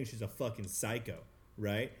everyone thinks she's a fucking psycho,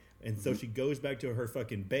 right? And so she goes back to her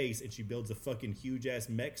fucking base, and she builds a fucking huge ass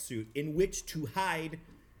mech suit in which to hide,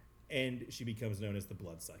 and she becomes known as the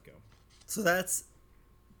Blood Psycho. So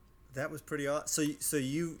that was pretty awesome. So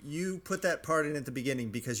you put that part in at the beginning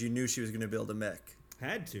because you knew she was going to build a mech.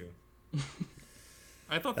 Had to.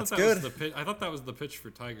 I thought that was the pitch. I thought that was the pitch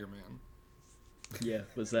for Tiger Man. Yeah,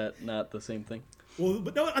 was that not the same thing? Well,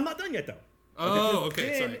 but no, I'm not done yet though. Oh,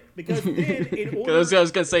 okay, sorry. Because then, in order, I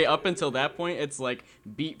was gonna say, up until that point, it's like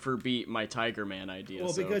beat for beat my Tiger Man idea.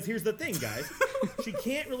 Well, because here's the thing, guys, she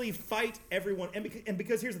can't really fight everyone, and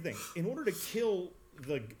because here's the thing, in order to kill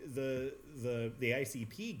the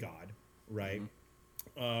ICP god, right?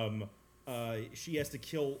 she has to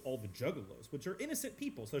kill all the juggalos, which are innocent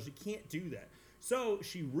people, so she can't do that. So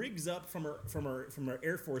she rigs up from her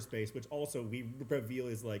Air Force base, which also we reveal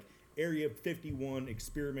is like Area 51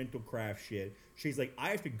 experimental craft shit. She's like, I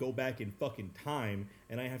have to go back in fucking time,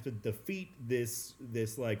 and I have to defeat this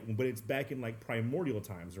like, but it's back in like primordial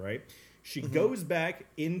times, right? She goes back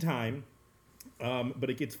in time, but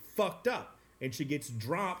it gets fucked up, and she gets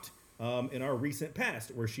dropped in our recent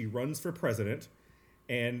past, where she runs for president,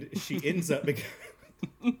 and she ends up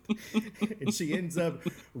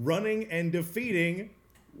running and defeating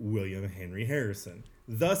William Henry Harrison,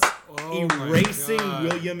 thus erasing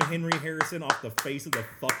William Henry Harrison off the face of the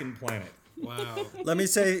fucking planet. Wow. Let me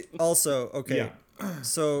say also, okay,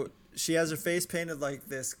 so she has her face painted like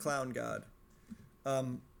this clown god,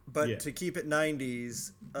 but to keep it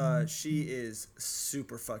 90s, she is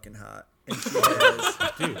super fucking hot. And she has,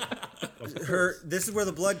 this is where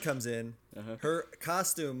the blood comes in. Her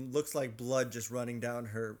costume looks like blood just running down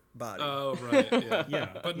her body. Oh, right, yeah.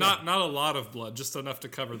 But not a lot of blood, just enough to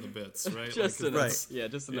cover the bits, right? Just enough. Right. Yeah,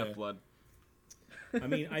 just enough blood. I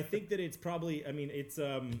mean, I think that it's probably, I mean, it's,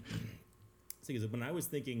 when I was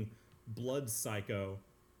thinking Blood Psycho,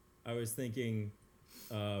 I was thinking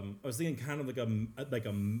kind of like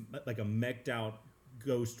a mech'd out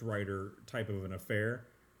Ghost Rider type of an affair.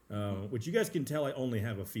 Which you guys can tell I only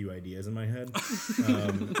have a few ideas in my head.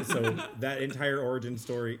 So that entire origin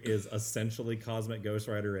story is essentially Cosmic Ghost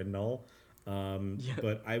Rider and Null.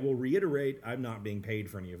 But I will reiterate, I'm not being paid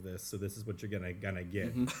for any of this, so this is what you're gonna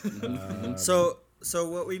get. So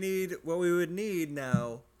what we would need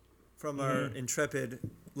now from our intrepid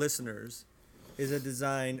listeners is a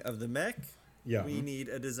design of the mech. Yeah. We need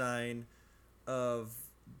a design of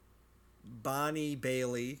Bonnie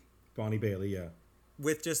Bailey. Bonnie Bailey, yeah.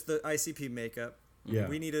 With just the ICP makeup. Yeah.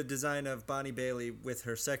 We need a design of Bonnie Bailey with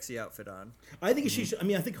her sexy outfit on. I think she should. I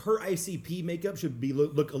mean, I think her ICP makeup should be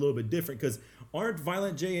look a little bit different, because aren't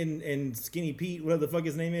Violent J and Skinny Pete, whatever the fuck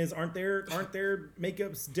his name is, aren't their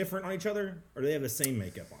makeups different on each other, or do they have the same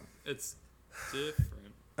makeup on? It's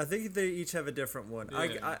different. I think they each have a different one.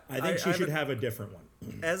 Yeah. I think she should have a different one.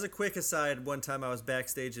 As a quick aside, one time I was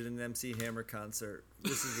backstage at an MC Hammer concert.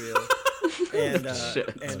 This is real. And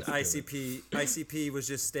ICP was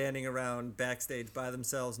just standing around backstage by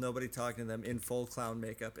themselves, nobody talking to them, in full clown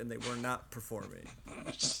makeup, and they were not performing.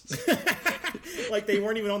 Like they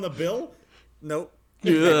weren't even on the bill? Nope.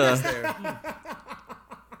 Yeah.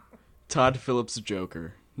 Todd Phillips'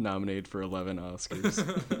 Joker, nominated for 11 Oscars.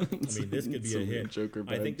 I mean, this could be a hit. Joker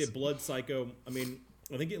I think that Blood Psycho, I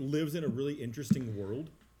think it lives in a really interesting world.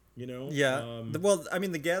 You know? Yeah. Well, I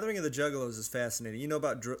mean, the Gathering of the Juggalos is fascinating. You know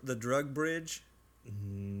about the drug bridge?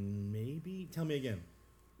 Maybe. Tell me again.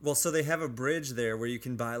 Well, so they have a bridge there where you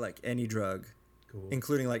can buy like any drug,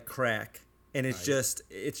 including like crack, and it's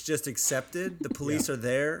just accepted. The police are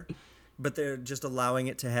there, but they're just allowing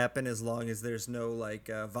it to happen as long as there's no like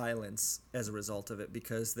violence as a result of it,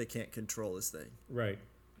 because they can't control this thing. Right.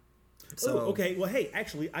 So okay. Well, hey,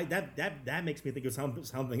 actually, that makes me think of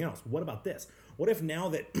something else. What about this? What if now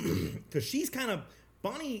that, because she's kind of,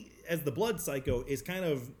 Bonnie as the Blood Psycho is kind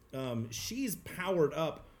of, she's powered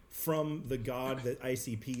up from the god that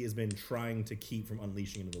ICP has been trying to keep from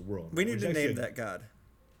unleashing into the world. We need to name that god.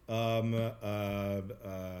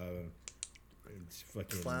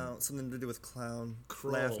 Fucking clown, something to do with clown,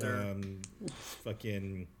 laughter.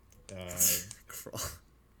 Crawl.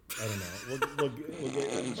 I don't know.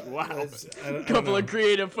 We'll wow. A couple of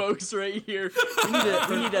creative folks right here. We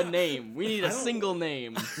need a name. We need a single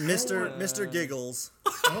name. Mr. Giggles.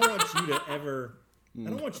 I don't want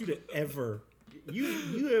you to ever.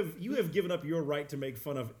 You have given up your right to make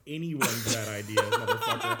fun of anyone's bad ideas,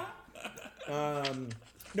 motherfucker.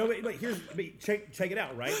 No, but check it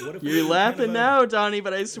out, right? What if you're laughing now, Donnie,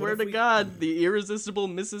 but I swear to God, the irresistible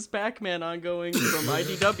Mrs. Pac-Man ongoing from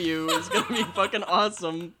IDW is gonna be fucking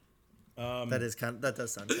awesome. That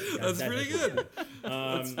does sound good. That's pretty good.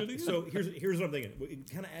 So here's what I'm thinking. We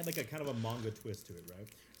kind of add like a kind of a manga twist to it, right?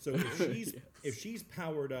 So if she's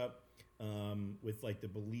powered up with like the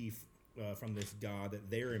belief from this god that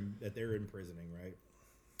they're imprisoning, right?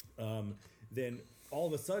 Then all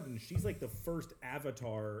of a sudden she's like the first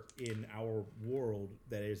avatar in our world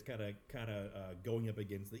that is kind of going up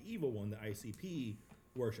against the evil one that ICP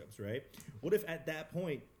worships, right? What if at that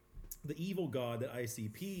point the evil god that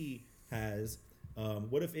ICP has,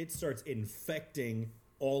 what if it starts infecting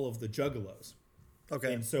all of the juggalos?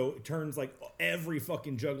 Okay. And so it turns like every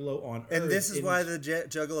fucking juggalo on Earth. And this is why the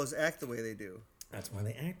juggalos act the way they do. That's why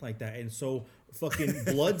they act like that. And so fucking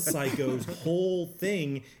Blood Psycho's whole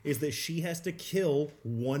thing is that she has to kill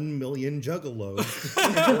 1 million juggalos.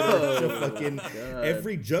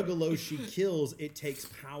 Every juggalo she kills, it takes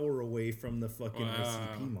power away from the fucking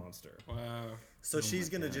SCP monster. Wow. So she's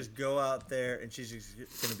going to just go out there and she's just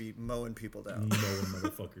going to be mowing people down. Mowing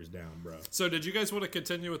motherfuckers down, bro. So did you guys want to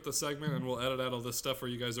continue with the segment and we'll edit out all this stuff where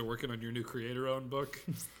you guys are working on your new creator-owned book?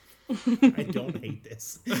 I don't hate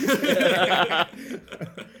this.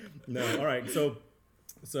 No, all right. So,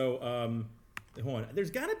 hold on. There's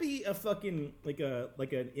got to be a fucking like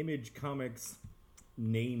an Image Comics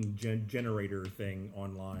name generator thing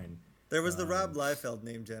online. There was the Rob Liefeld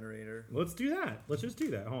name generator. Let's do that. Let's just do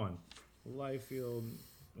that. Hold on. Liefeld,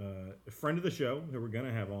 a friend of the show who we're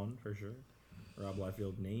gonna have on for sure. Rob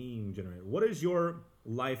Liefeld name generator. What is your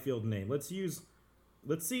Liefeld name? Let's see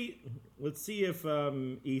if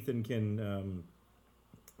Ethan can,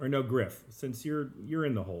 or no, Griff, since you're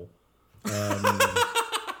in the hole.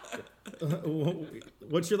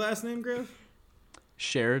 What's your last name, Griff?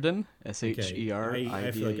 Sheridan, Sheridan.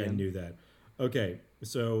 I feel like I knew that. Okay,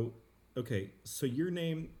 so your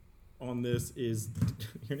name on this is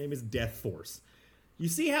Death Force. You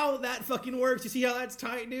see how that fucking works? You see how that's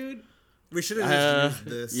tight, dude? We should have used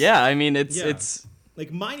this. Yeah, I mean it's.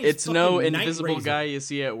 Like mine is it's no Night invisible Razor. guy you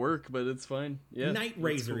see at work, but it's fine. Yeah, Night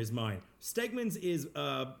Razor cool. is mine. Stegman's is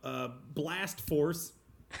Blast Force.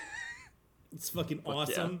 It's fucking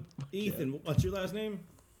awesome. Yeah. Ethan, what's your last name?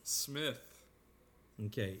 Smith.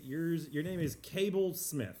 Okay, your name is Cable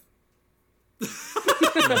Smith.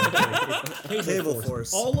 Cable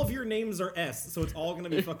Force. All of your names are S, so it's all gonna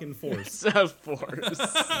be fucking Force. Death Force.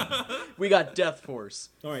 We got Death Force.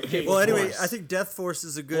 All right. Well, anyway, Force. I think Death Force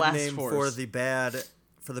is a good Blast name Force. for the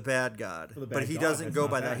bad god. But he doesn't go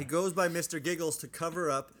by that. He goes by Mr. Giggles to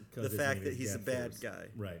cover up the fact that he's a bad guy.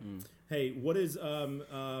 Right. Hey, what is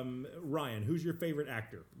Ryan? Who's your favorite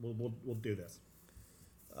actor? We'll do this.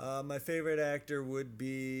 My favorite actor would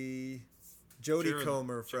be Jodie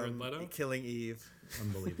Comer from Leto? Killing Eve.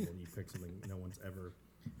 Unbelievable. You picked something no one's ever.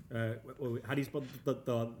 How do you spell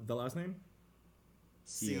the last name?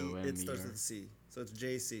 C. It starts with a C, so it's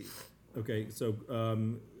JC. Okay, so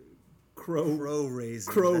Crow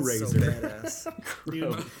Razor. Crow That's Razor. so badass.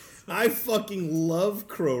 Dude, I fucking love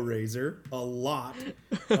Crow Razor a lot.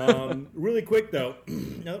 Really quick though,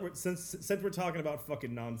 now that since we're talking about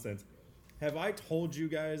fucking nonsense, have I told you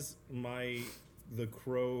guys the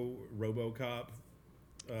Crow RoboCop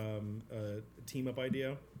team up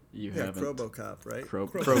idea? You haven't. Crowbocop, right?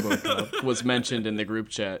 Crowbocop was mentioned in the group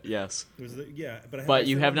chat. Yes. But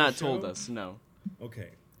you have not told us. No. Okay.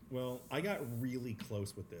 Well, I got really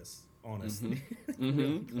close with this, honestly.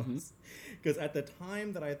 Really close. Because at the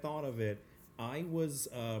time that I thought of it, I was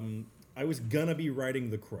gonna be writing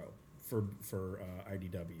The Crow for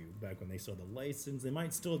IDW back when they still had the license. They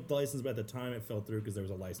might still have the license, but at the time it fell through because there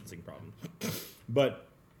was a licensing problem. But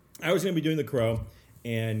I was gonna be doing The Crow,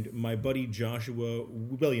 and my buddy Joshua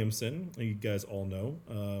Williamson, who you guys all know,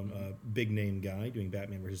 a big name guy doing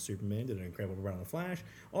Batman vs Superman, did an incredible run on the Flash,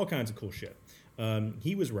 all kinds of cool shit.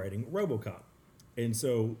 He was writing RoboCop, and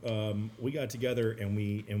so we got together and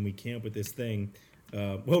we came up with this thing.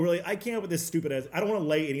 Well, really, I came up with this stupid ass. I don't want to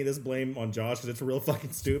lay any of this blame on Josh because it's real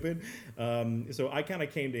fucking stupid. So I kind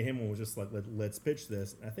of came to him and was just like, let's pitch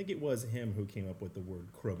this. And I think it was him who came up with the word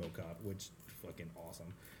Crowbocop, which fucking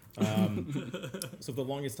awesome. So for the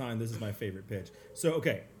longest time, this is my favorite pitch. So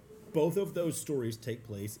okay, both of those stories take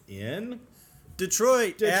place in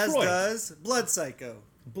Detroit. As does Blood Psycho.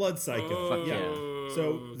 Blood Psycho. Yeah.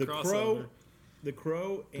 So the crossover.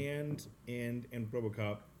 Crow and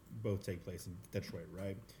RoboCop both take place in Detroit,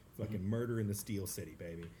 right? Fucking murder in the Steel City,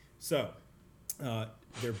 baby. So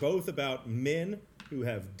they're both about men who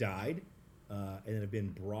have died and have been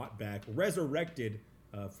brought back, resurrected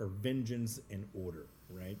for vengeance and order,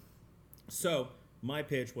 right? So my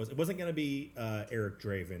pitch was, it wasn't going to be Eric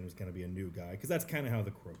Draven. It was going to be a new guy, because that's kind of how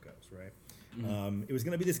The Crow goes, right? It was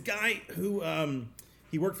going to be this guy who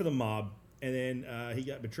he worked for the mob, and then he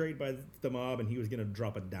got betrayed by the mob, and he was going to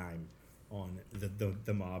drop a dime on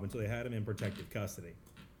the mob, and so they had him in protective custody.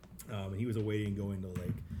 He was awaiting going to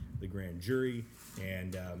like the grand jury,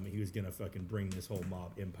 and he was gonna fucking bring this whole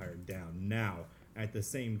mob empire down. Now, at the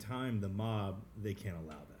same time, the mob, they can't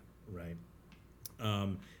allow that, right?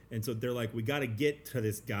 And so they're like, we got to get to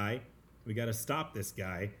this guy, we got to stop this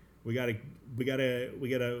guy, we got to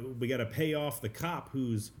pay off the cop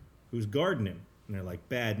who's guarding him. And they're like,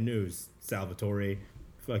 bad news, Salvatore.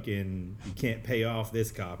 Fucking, you can't pay off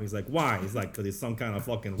this cop. He's like, why? He's like, because he's some kind of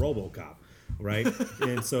fucking RoboCop. right?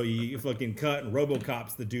 And so you fucking cut, and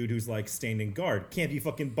RoboCop's the dude who's like standing guard. Can't be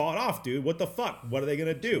fucking bought off, dude. What the fuck? What are they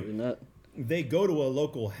gonna do? They go to a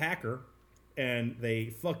local hacker, and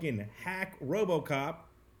they fucking hack RoboCop,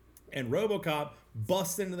 and RoboCop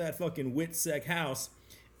busts into that fucking Witsec house,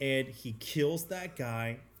 and he kills that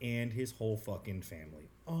guy and his whole fucking family.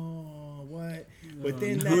 Oh, what? But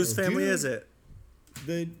then whose family is it?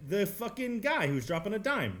 The fucking guy who's dropping a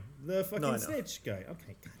dime. The fucking snitch guy.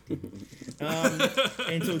 Okay, goddamn.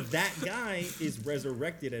 And so that guy is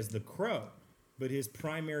resurrected as the Crow. But his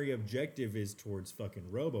primary objective is towards fucking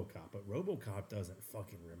RoboCop. But RoboCop doesn't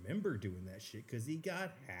fucking remember doing that shit because he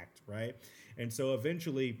got hacked, right? And so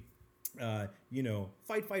eventually, fight.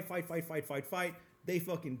 They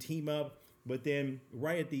fucking team up. But then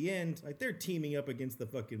right at the end, like they're teaming up against the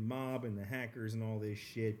fucking mob and the hackers and all this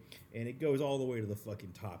shit. And it goes all the way to the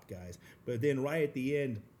fucking top, guys. But then right at the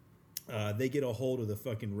end, they get a hold of the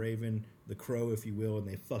fucking Raven, the Crow, if you will, and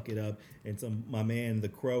they fuck it up. And so my man, the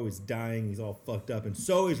Crow, is dying. He's all fucked up. And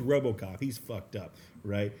so is RoboCop. He's fucked up,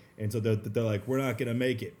 right? And so they're like, we're not going to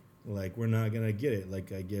make it. Like, we're not going to get it.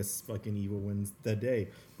 Like, I guess fucking evil wins the day.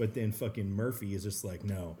 But then fucking Murphy is just like,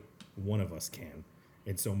 no, one of us can.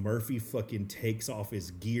 And so Murphy fucking takes off his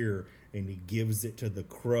gear and he gives it to the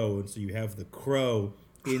Crow. And so you have the Crow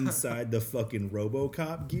inside the fucking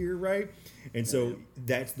RoboCop gear, right? And so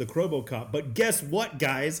that's the RoboCop. But guess what,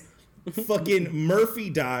 guys? Fucking Murphy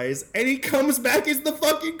dies and he comes back as the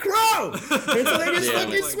fucking Crow. And so they just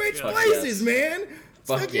fucking switch places, man. It's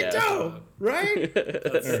fucking dope, right?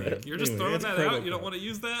 Right. You're just throwing that out? You don't want to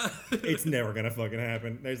use that? It's never going to fucking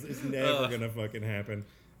happen. It's never going to fucking happen.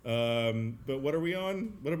 But what are we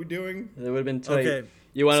on? What are we doing? That would have been tight. Okay.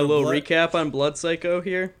 You want a little recap on Blood Psycho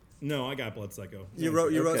here? No, I got Blood Psycho. You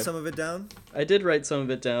wrote some of it down? I did write some of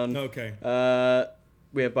it down. Okay.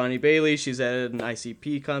 We have Bonnie Bailey. She's at an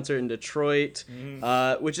ICP concert in Detroit,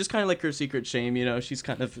 which is kind of like her secret shame. You know, she's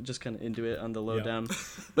kind of into it on the lowdown.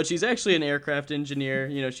 But she's actually an aircraft engineer.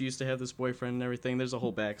 You know, she used to have this boyfriend and everything. There's a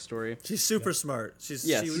whole backstory. She's super smart. She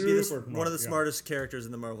would be one of the smartest characters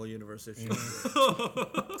in the Marvel Universe if she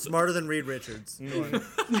was smarter than Reed Richards.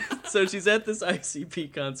 So she's at this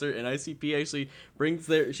ICP concert, and ICP actually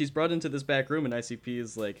she's brought into this back room, and ICP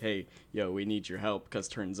is like, hey, yo, we need your help, because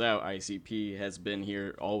turns out ICP has been here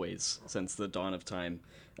always since the dawn of time.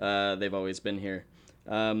 They've always been here,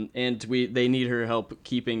 and they need her help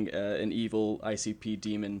keeping an evil ICP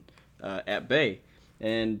demon at bay.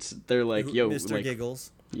 And they're like, yo, Mr.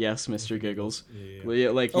 Giggles. Yes, Mr. Giggles. Yeah. Well, yeah,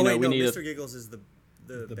 like, we need Mr. Giggles is the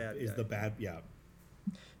bad guy. Is the bad, yeah.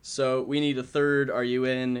 So we need a third. Are you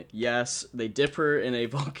in? Yes. They dip her in a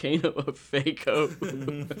volcano of Fago,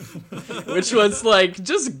 which was like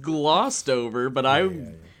just glossed over, but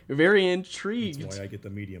I'm very intrigued. That's why I get the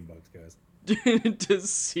medium bugs, guys. To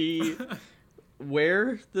see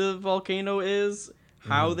where the volcano is,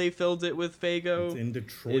 how they filled it with Fago. It's in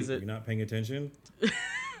Detroit. You're not paying attention?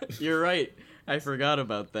 You're right. I forgot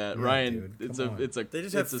about that, yeah, Ryan. Dude, They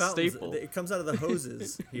just have fountains. Staple. It comes out of the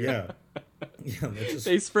hoses. Yeah.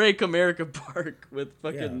 They spray Comerica Park with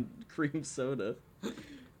fucking cream soda.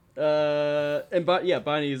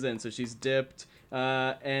 Bonnie is in, so she's dipped.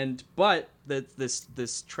 But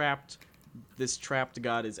this trapped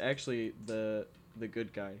god is actually the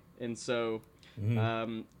good guy, and so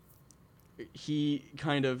he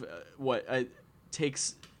kind of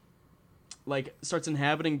starts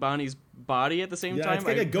inhabiting Bonnie's body at the same time. Yeah, it's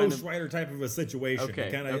like a Ghost Rider type of a situation. Okay,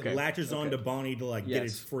 it kind of latches onto Bonnie to get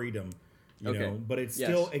its freedom, you know. But it's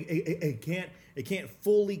still it can't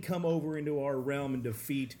fully come over into our realm and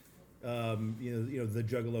defeat the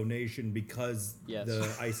Juggalo Nation because the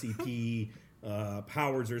ICP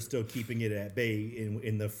powers are still keeping it at bay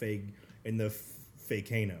in the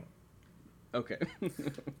Fakano. Okay.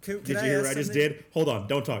 Did you hear what I just did? Hold on,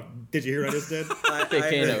 don't talk. Did you hear what I just did?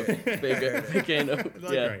 Fakano.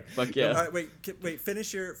 Yeah. Right. Fuck yeah. All right, wait.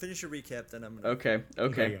 Finish your recap, then I'm gonna. Okay.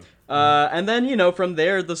 And then from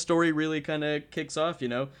there the story really kind of kicks off. We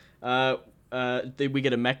get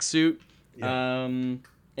a mech suit. Yeah.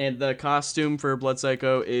 And the costume for Blood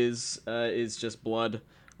Psycho is just blood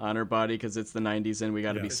on her body because it's the 90s and we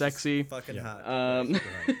got to be sexy. Fucking hot.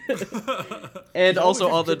 And also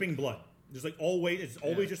all the dripping blood. There's always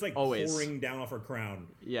just pouring down off her crown.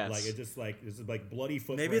 Yes. It's like bloody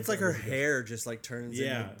foot. Maybe it's like her hair just turns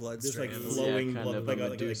into blood. Just flowing blood, like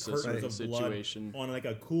curtains of blood on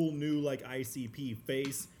a cool new ICP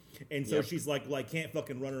face. And so she's can't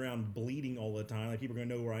fucking run around bleeding all the time. People are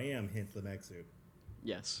gonna know where I am. Hence the mech suit.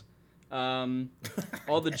 Yes.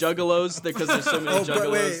 All the juggalos, because there's so many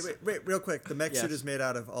juggalos. Wait, real quick. The mech suit is made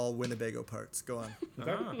out of all Winnebago parts. Go on.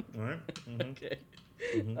 Okay. All right. Mm-hmm. Okay.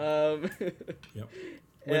 Yep.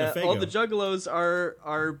 All the Juggalos are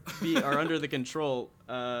under the control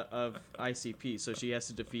of ICP, so she has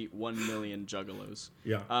to defeat 1 million Juggalos.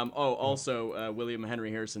 Yeah. Also, William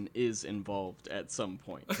Henry Harrison is involved at some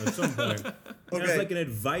point. At some point. Okay. As like an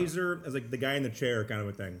advisor, as like the guy in the chair kind of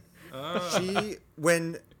a thing.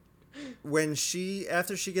 She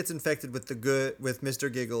after she gets infected with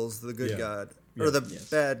Mr. Giggles, the good god, or the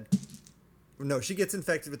bad. No, she gets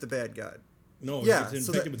infected with the bad god. No, it's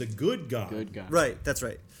infected with the good god. Good god. Right, that's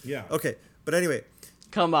right. Yeah. Okay, but anyway.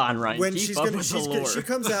 Come on, Ryan. When she comes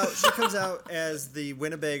out as the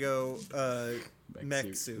Winnebago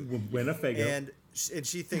mech suit. Winnebago. And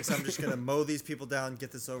she thinks, I'm just gonna mow these people down,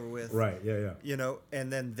 get this over with. Right. Yeah. You know,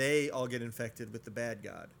 and then they all get infected with the bad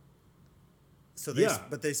god. So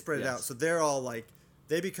but they spread it out. So they're all like,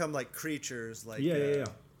 they become like creatures, like yeah.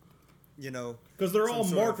 You know, because they're all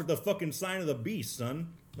marked with the fucking sign of the beast,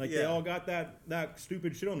 son. Like they all got that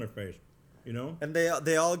stupid shit on their face, you know. And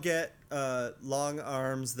they all get long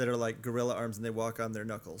arms that are like gorilla arms, and they walk on their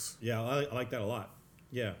knuckles. Yeah, I like that a lot.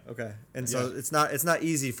 Yeah. Okay. And so it's not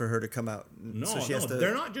easy for her to come out. No, so she has to,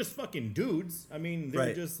 they're not just fucking dudes. I mean,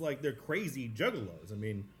 they're just like they're crazy juggalos. I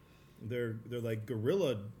mean, they're like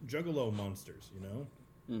gorilla juggalo monsters, you know.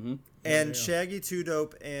 Mm-hmm. And Shaggy, Two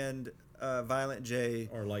Dope, and Violent J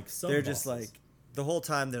are like they're just like the whole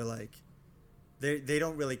time they're like they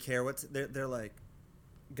don't really care what they're like,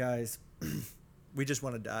 guys, we just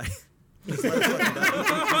want to die. Well,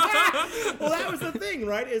 that was the thing,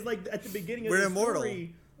 right? Is like at the beginning of the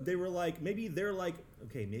story, they were like, maybe they're like,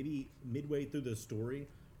 okay, maybe midway through the story,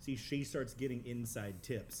 she starts getting inside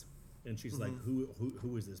tips, and she's like,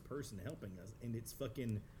 who is this person helping us? And it's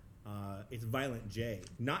fucking, it's Violent J,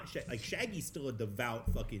 not like Shaggy's still a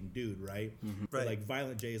devout fucking dude, right? Mm-hmm. But like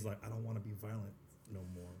Violent J is like, I don't want to be violent no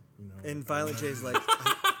more, you know. And Violent J's like,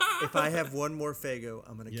 if I have one more Fago,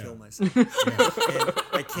 I'm gonna kill myself. And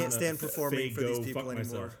I can't stand performing for these people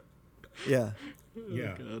anymore. Yeah.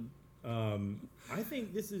 Yeah. I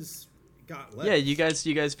think this is got legs. Yeah, you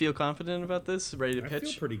guys feel confident about this? Ready to pitch? I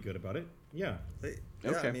feel pretty good about it. Yeah.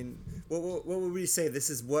 Okay. I mean, what would we say? This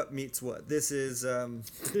is what meets what? This is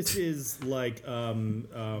like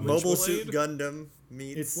Mobile Suit Gundam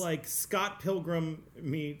meets. It's like Scott Pilgrim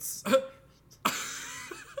meets.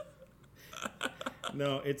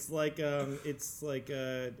 No, it's like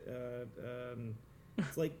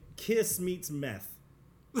Kiss meets meth.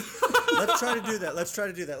 Let's try to do that. Let's try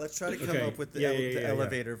to come up with the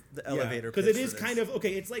elevator. The elevator. Because it is kind of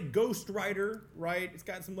okay. It's like Ghost Rider, right? It's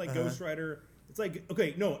got some like Ghost Rider. It's like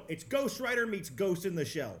it's Ghost Rider meets Ghost in the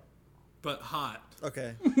Shell, but hot.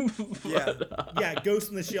 Okay. Yeah, Ghost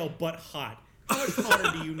in the Shell, but hot. How much hotter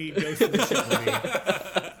do you need Ghost in the Shell to be?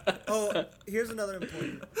 Oh, here's another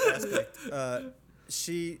important aspect.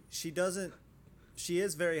 She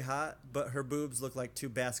is very hot, but her boobs look like two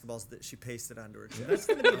basketballs that she pasted onto her chest. That's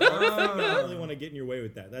going to be the thing. I don't really want to get in your way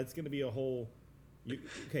with that. That's going to be a whole...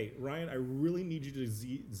 okay, Ryan, I really need you to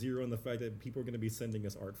zero on the fact that people are going to be sending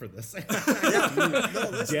us art for this.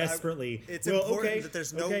 Listen, desperately. It's important that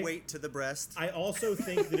there's no weight to the breast. I also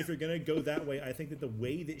think that if you're going to go that way, I think that the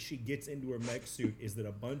way that she gets into her mech suit is that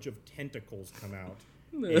a bunch of tentacles come out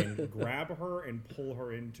and grab her and pull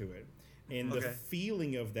her into it. And the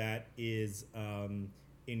feeling of that is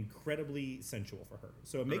incredibly sensual for her.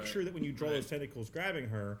 So make sure that when you draw those tentacles grabbing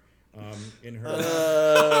her, in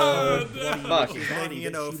her bloody body,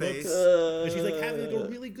 that she's like having like a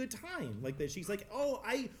really good time. Like that she's like,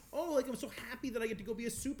 like I'm so happy that I get to go be a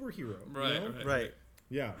superhero. Right.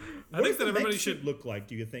 Yeah. I think that everybody should look like.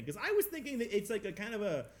 Do you think? Because I was thinking that it's like a kind of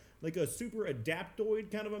a super adaptoid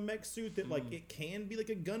kind of a mech suit that like it can be like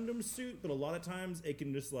a Gundam suit, but a lot of times it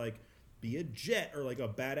can just like be a jet or like a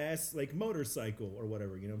badass like motorcycle or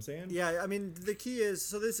whatever. You know what I'm saying? Yeah. I mean, the key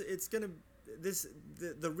is the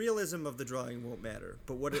realism of the drawing won't matter,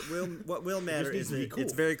 but what will matter is that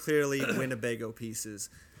it's very clearly Winnebago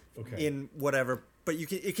pieces in whatever. But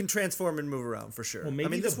it can transform and move around for sure. Well, I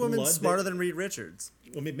mean, this woman's smarter than Reed Richards.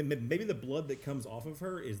 Well, maybe the blood that comes off of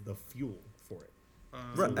her is the fuel for it.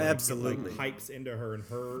 Right, absolutely. Like pipes into her and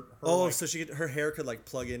her so her hair could like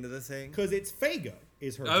plug into the thing. Because it's Fago.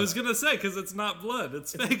 Is her? I was gonna say because it's not blood.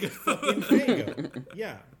 It's Fago. Fucking Fago.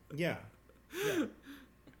 Yeah.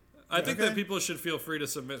 I think that people should feel free to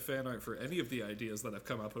submit fan art for any of the ideas that have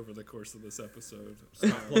come up over the course of this episode.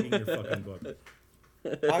 Stop plugging your fucking book.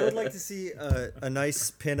 I would like to see a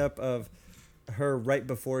nice pinup of her right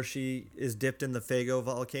before she is dipped in the Fago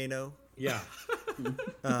volcano. Yeah.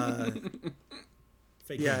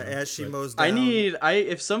 as she mows down.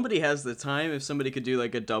 If somebody has the time, if somebody could do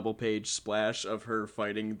like a double page splash of her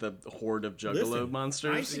fighting the horde of Juggalo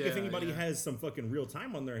monsters. I think if anybody has some fucking real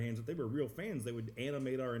time on their hands, if they were real fans, they would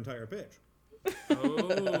animate our entire pitch.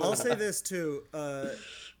 I'll say this too.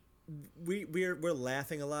 We're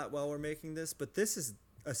laughing a lot while we're making this, but this is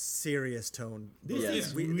a serious tone.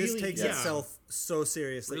 This takes itself so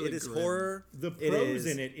seriously. Really, it is grim. Horror. The prose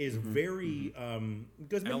in it is very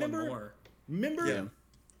because remember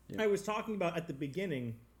I was talking about at the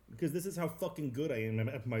beginning, because this is how fucking good I am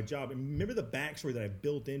at my job. And remember the backstory that I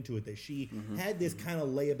built into it, that she had this kind of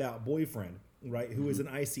layabout boyfriend, right, who is an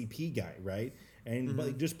ICP guy, right?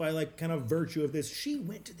 And just by like kind of virtue of this, she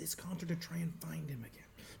went to this concert to try and find him again,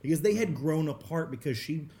 because they had grown apart, because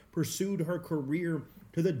she pursued her career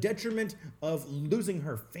to the detriment of losing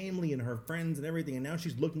her family and her friends and everything. And now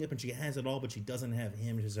she's looking up and she has it all, but she doesn't have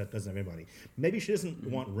him. She just doesn't have anybody. Maybe she doesn't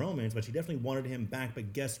want romance, but she definitely wanted him back.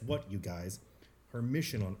 But guess what, you guys? Her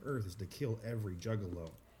mission on Earth is to kill every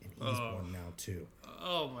Juggalo. And he's one now, too.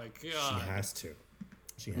 Oh, my God. She has to.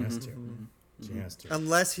 She has to. She has to.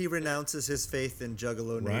 Unless he renounces his faith in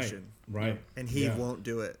Juggalo Nation. Right. And he won't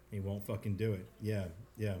do it. He won't fucking do it. Yeah.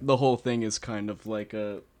 The whole thing is kind of like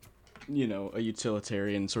a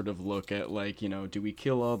utilitarian sort of look at, like, do we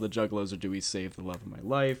kill all the Juggalos or do we save the love of my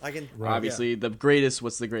life? Obviously,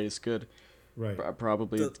 what's the greatest good? Right.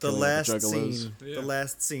 Probably the last scene. Yeah. The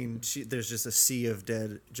last scene, there's just a sea of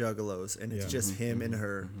dead Juggalos, and it's just him and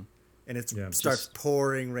her. And it starts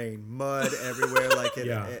pouring rain, mud everywhere. Like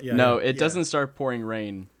it doesn't start pouring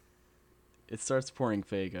rain. It starts pouring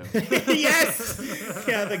Faygo. Yes!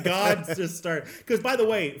 Yeah, the gods just start. Because, by the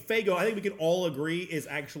way, Faygo, I think we can all agree, is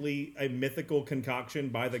actually a mythical concoction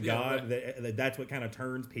by the god. Right. That's what kind of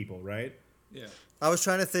turns people, right? Yeah. I was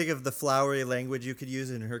trying to think of the flowery language you could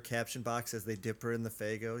use in her caption box as they dip her in the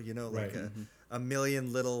Faygo. Like a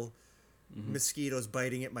million little mosquitoes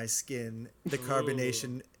biting at my skin. The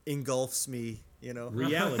carbonation engulfs me,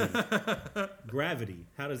 Reality. Gravity.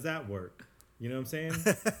 How does that work? You know what I'm saying?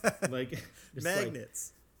 Like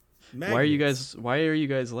magnets. Why are you guys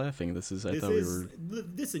laughing?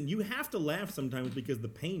 Listen, you have to laugh sometimes because the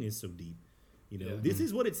pain is so deep. This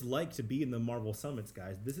is what it's like to be in the Marvel Summits,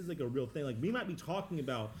 guys. This is like a real thing. Like, we might be talking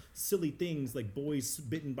about silly things like boys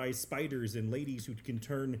bitten by spiders and ladies who can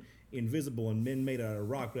turn invisible and men made out of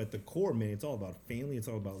rock, but at the core, man, it's all about family. It's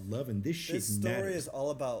all about love, and this shit matters.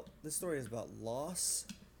 This story is about loss.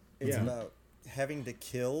 It's about having to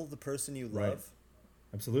kill the person you love. Right.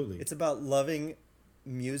 Absolutely. It's about loving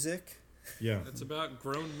music. Yeah. It's about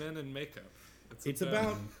grown men in makeup. It's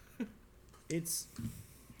about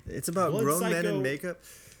grown men in makeup.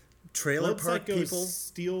 Trailer Blood park Psycho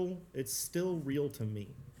people. It's still real to me.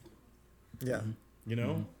 Yeah.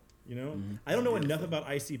 I don't know enough about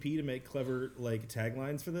ICP to make clever like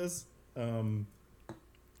taglines for this.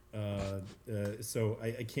 So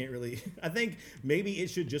I can't really. I think maybe it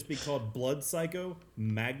should just be called Blood Psycho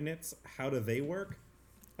Magnets. How do they work?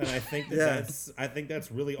 And I think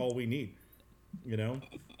that's really all we need.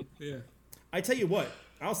 Yeah. I tell you what.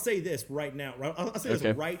 I'll say this right now. I'll say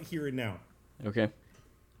this right here and now. Okay.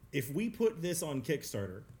 If we put this on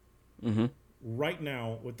Kickstarter, right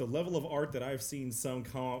now, with the level of art that I've seen some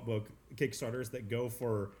comic book Kickstarters that go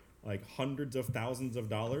for like hundreds of thousands of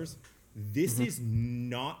dollars. This is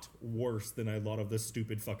not worse than a lot of the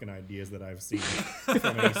stupid fucking ideas that I've seen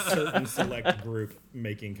from a certain select group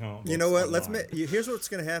making comic books. You know what? Here's what's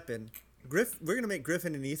going to happen. We're going to make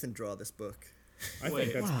Griffin and Ethan draw this book. I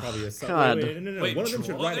think that's probably a God. No. One of them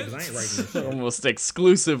should write it because I ain't writing this shit. Almost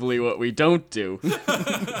exclusively what we don't do.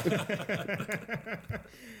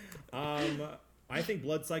 I think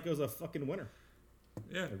Blood Psycho's a fucking winner.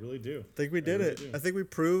 Yeah, I really do. I think we did it. I think we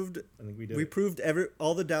proved. We proved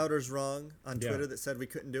all the doubters wrong on Twitter that said we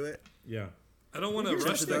couldn't do it. Yeah. I don't want to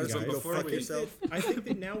rush things before we. I think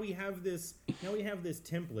that now we have this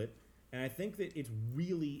template, and I think that it's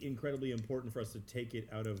really incredibly important for us to take it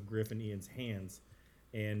out of Griff and Ian's hands,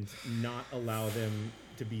 and not allow them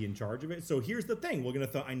to be in charge of it. So here's the thing: we're gonna.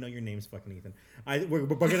 I know your name's fucking Ethan. We're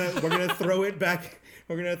gonna throw it back.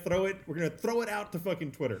 We're gonna throw it out to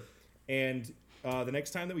fucking Twitter, and. The next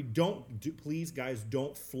time that we please guys,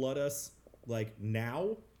 don't flood us like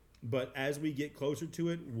now, but as we get closer to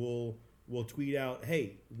it, we'll tweet out,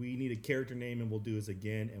 hey, we need a character name, and we'll do this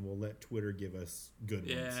again, and we'll let Twitter give us good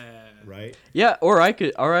ones, right? Yeah, or I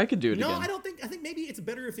could do it again. No, I think maybe it's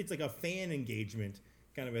better if it's like a fan engagement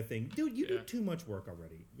kind of a thing. Dude, you do too much work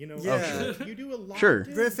already. You know, you do a lot. Sure.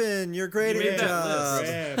 Dude. Griffin, you're great at your job.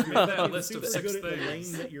 You're that list of 6 good at the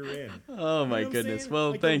things. lane that you're in. Oh my goodness.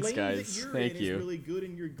 Well, like thanks, the lane guys. That you're Thank in you. Is really good,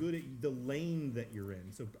 and you're good at the lane that you're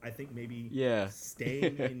in. So I think maybe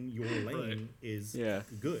staying in your lane is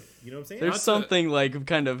good. You know what I'm saying? There's something like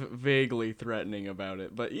kind of vaguely threatening about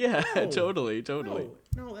it, but totally.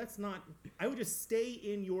 No, that's not. I would just stay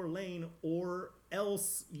in your lane, or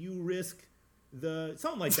else you risk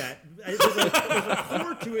something like that. There's a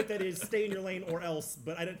core to it that is stay in your lane or else.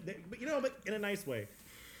 But I don't. But in a nice way.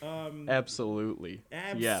 Absolutely.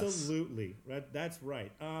 Absolutely. Yes. That's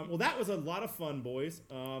right. Well, that was a lot of fun, boys.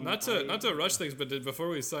 Not to rush things, but before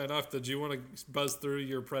we sign off, did you want to buzz through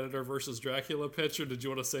your Predator versus Dracula pitch, or did you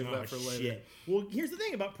want to save that for later? Well, here's the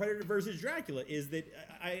thing about Predator versus Dracula is that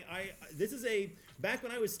this is back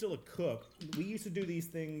when I was still a cook, we used to do these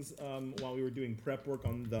things while we were doing prep work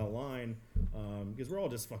on the line, because we're all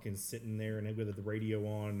just fucking sitting there and with the radio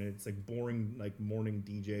on, and it's like boring, like morning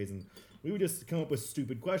DJs, and we would just come up with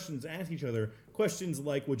stupid questions, ask each other questions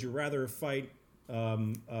like, would you rather fight, what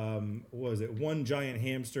was it, one giant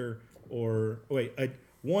hamster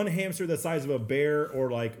one hamster the size of a bear,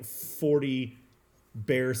 or like 40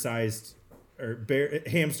 hamster-sized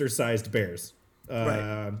bears?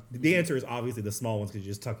 Right. The answer is obviously the small ones, because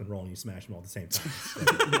you just tuck and roll and you smash them all at the same time.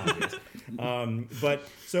 But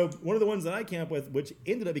so one of the ones that I came up with, which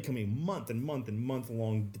ended up becoming month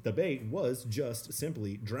long debate, was just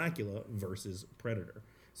simply Dracula versus Predator.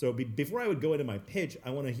 So before I would go into my pitch, I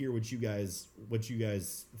want to hear what you guys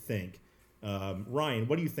think. Ryan,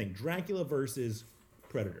 what do you think? Dracula versus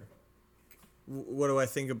Predator. What do I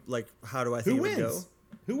think of? Like, how do I think it would go?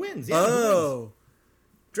 Who wins? Yeah, who wins?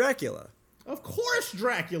 Dracula. Of course,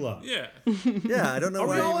 Dracula. Yeah. Yeah, I don't know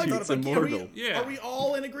why I thought about immortal. Are we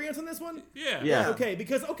all in agreement on this one? Yeah. Okay,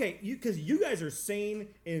 because you guys are sane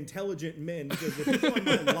and intelligent men, because the people on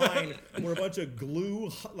my line were a bunch of glue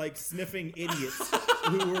like sniffing idiots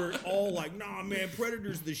who were all like, "Nah, man,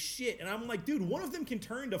 Predator's the shit." And I'm like, dude, one of them can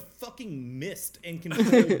turn into fucking mist and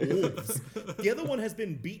control wolves. The other one has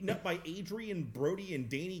been beaten up by Adrian Brody and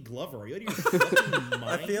Danny Glover. Are you out of your fucking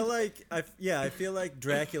mind? I feel like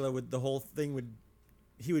Dracula would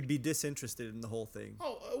he would be disinterested in the whole thing.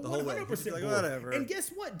 Oh, the whole way. 100% Like, bored. whatever. And guess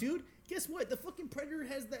what, dude? Guess what? The fucking Predator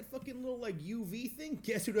has that fucking little like UV thing.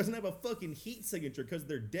 Guess who doesn't have a fucking heat signature? Because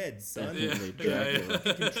they're dead, son. Definitely Dracula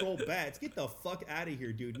can control bats. Get the fuck out of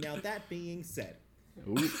here, dude. Now that being said,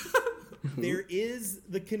 there is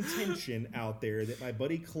the contention out there that my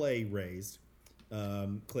buddy Clay raised.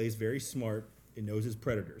 Clay's very smart and knows his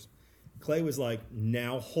predators. Clay was like,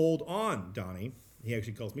 "Now hold on, Donnie." He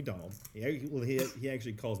actually calls me Donald. He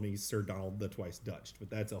actually calls me Sir Donald the Twice Dutched,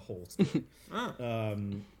 but that's a whole story.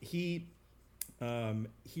 He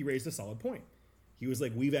raised a solid point. He was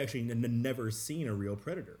like, "We've actually never seen a real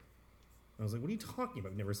predator." I was like, "What are you talking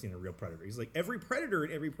about? Never seen a real predator?" He's like, "Every predator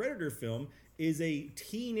in every predator film is a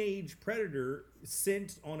teenage predator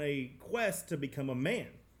sent on a quest to become a man.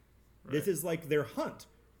 Right. This is like their hunt.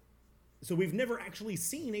 So we've never actually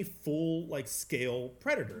seen a full like scale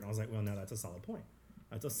predator." And I was like, "Well, no, that's a solid point.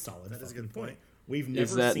 That is a good point. We've never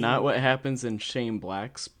Is that seen, not what happens in Shane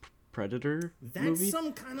Black's Predator movie? That's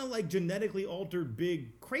some kind of like genetically altered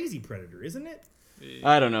big crazy predator, isn't it?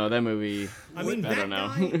 I don't know that movie. I mean, I don't know.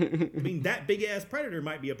 That big ass predator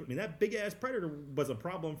might be that big ass predator was a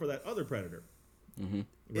problem for that other predator. Mm-hmm.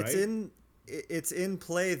 Right? It's in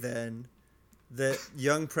play then that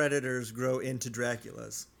young predators grow into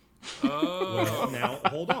Draculas. Oh. Well, now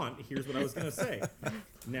hold on. Here's what I was gonna say.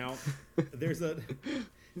 Now,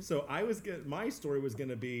 my story was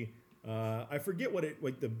gonna be, I forget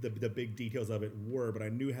what the big details of it were, but I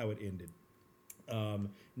knew how it ended.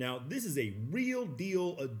 Now, this is a real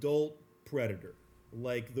deal adult predator,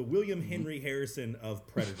 like the William Henry Harrison of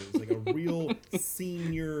predators, like a real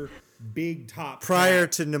senior big top prior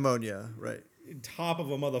to pneumonia, right? Top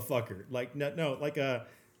of a motherfucker, like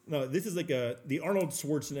No, this is like the Arnold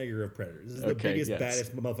Schwarzenegger of predators. This is the biggest,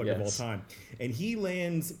 baddest motherfucker of all time. And he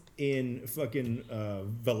lands in fucking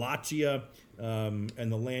Wallachia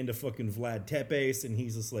and the land of fucking Vlad Tepes, and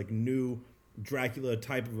he's this like new Dracula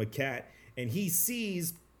type of a cat. And he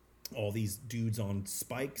sees all these dudes on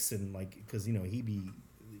spikes and like, because, you know, he'd be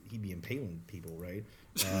impaling people, right?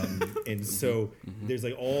 And so there's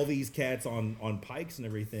like all these cats on pikes and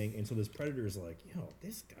everything. And so this predator is like, yo,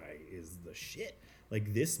 this guy is the shit.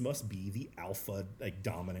 Like, this must be the alpha, like,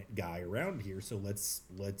 dominant guy around here. So let's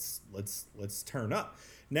turn up.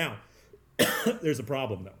 Now, there's a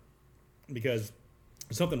problem though, because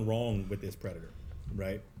there's something wrong with this predator,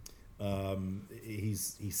 right?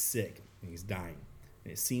 He's sick and he's dying,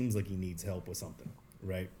 and it seems like he needs help with something,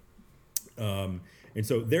 right? And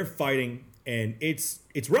so they're fighting, and it's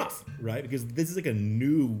rough, right? Because this is like a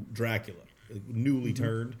new Dracula, newly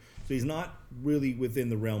turned. So he's not really within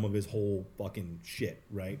the realm of his whole fucking shit,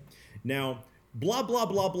 right? Now, blah, blah,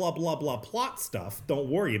 blah, blah, blah, blah, plot stuff. Don't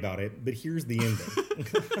worry about it, but here's the ending.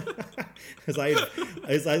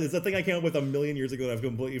 It's a thing I came up with a million years ago that I've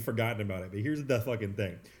completely forgotten about it. But here's the fucking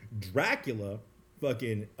thing. Dracula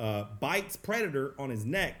fucking bites Predator on his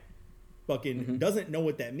neck, fucking doesn't know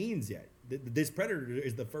what that means yet. This Predator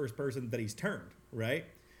is the first person that he's turned, right?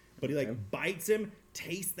 But he bites him,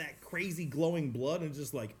 tastes that crazy glowing blood, and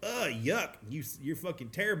just like, yuck, you're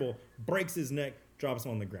fucking terrible. Breaks his neck, drops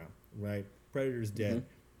him on the ground, right? Predator's dead.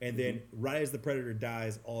 And then right as the Predator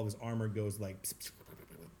dies, all of his armor goes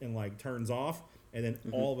and turns off. And then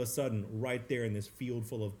all of a sudden, right there in this field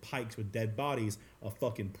full of pikes with dead bodies, a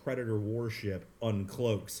fucking Predator warship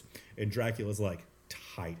uncloaks. And Dracula's like,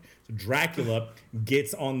 tight. So Dracula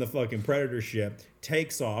gets on the fucking Predator ship,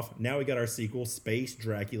 takes off. Now we got our sequel, Space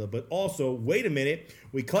Dracula. But also, wait a minute,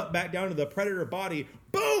 we cut back down to the Predator body.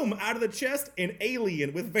 Boom! Out of the chest, an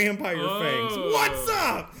alien with vampire fangs. What's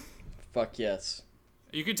up? Fuck yes.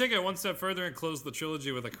 You could take it one step further and close the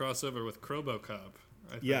trilogy with a crossover with Krobocop.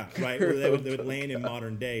 Yeah, right. They would land in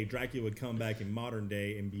modern day. Dracula would come back in modern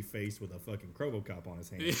day and be faced with a fucking Krobocop on his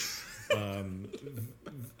hand.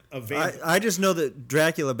 I just know that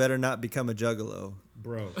Dracula better not become a juggalo,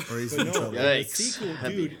 bro. Or he's in trouble. In the sequel,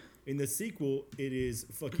 dude. In the sequel, it is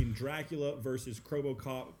fucking Dracula versus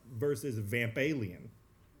Krobocop versus Vampalien.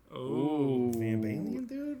 Oh, Vampalien,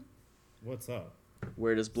 dude. What's up?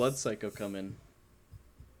 Where does Blood Psycho come in?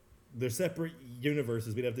 They're separate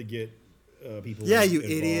universes. We'd have to get people. Yeah, you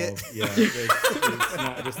involved. idiot. Yeah, it's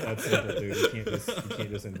not just that simple, dude. You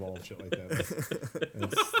can't just involve shit like that.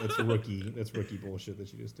 That's rookie bullshit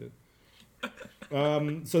that you just did.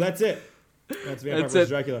 So that's it. That's Vampire vs.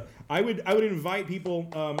 Dracula. I would invite people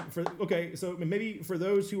so maybe for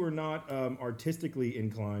those who are not artistically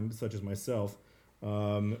inclined, such as myself,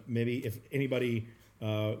 maybe if anybody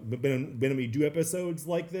when we do episodes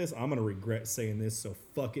like this, I'm gonna regret saying this so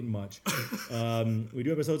fucking much. We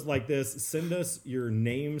do episodes like this. Send us your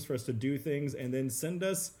names for us to do things, and then send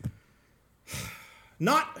us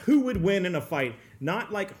not who would win in a fight,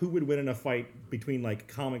 not like who would win in a fight between like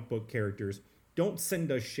comic book characters. Don't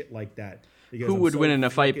send us shit like that. Who would win in a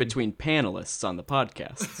fight between panelists on the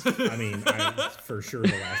podcast? I mean, I'm for sure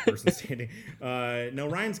the last person standing. No,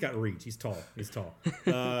 Ryan's got reach. He's tall.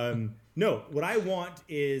 No, what I want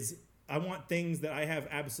is I want things that I have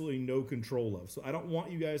absolutely no control of. So I don't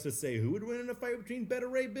want you guys to say who would win in a fight between Beta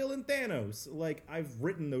Ray Bill and Thanos. Like, I've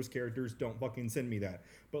written those characters. Don't fucking send me that.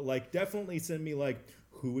 But like, definitely send me like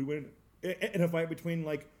who would win in a fight between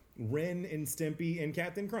like Ren and Stimpy and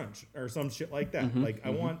Captain Crunch or some shit like that. I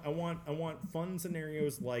want fun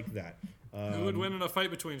scenarios like that. Who would win in a fight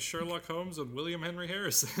between Sherlock Holmes and William Henry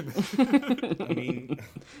Harrison? I mean,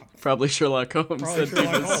 probably Sherlock Holmes. Probably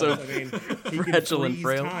Sherlock Holmes. So I mean, he fragile can and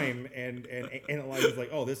frail. Time and analyze is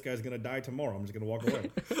like, oh, this guy's gonna die tomorrow. I'm just gonna walk away.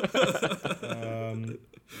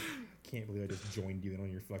 Can't believe I just joined you in on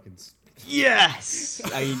your fucking. Yes,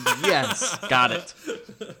 yes, got it.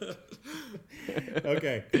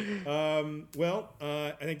 Okay.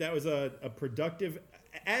 I think that was a productive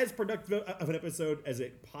of an episode as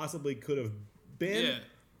it possibly could have been.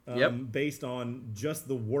 Yeah. Based on just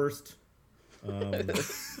the worst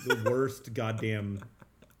goddamn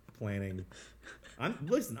planning. I'm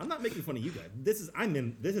not making fun of you guys. This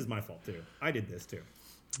is my fault too. I did this too.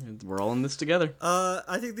 We're all in this together.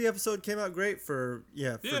 I think the episode came out great for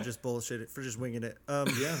just bullshit, for just winging it.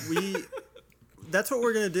 That's what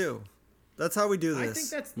we're gonna do. That's how we do this. I think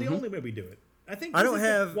that's the only way we do it. I think I don't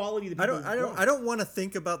have quality that I don't want to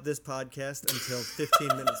think about this podcast until 15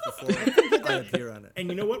 minutes before I appear on it. And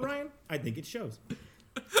you know what, Ryan? I think it shows.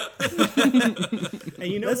 And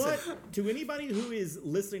you know what? To anybody who is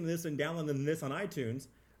listening to this and downloading this on iTunes,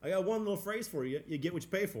 I got one little phrase for you. You get what you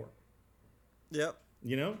pay for. Yep.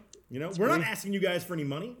 You know, we're not asking you guys for any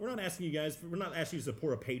money. We're not asking you to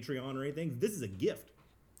support a Patreon or anything. This is a gift.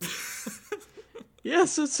 Yeah,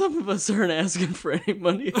 so some of us aren't asking for any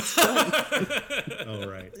money. It's fine. Oh,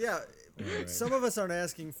 right. Yeah. Right. Some of us aren't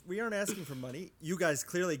asking. We aren't asking for money. You guys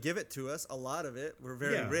clearly give it to us. A lot of it. We're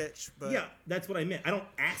very rich. But yeah, that's what I meant. I don't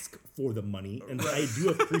ask for the money, and I do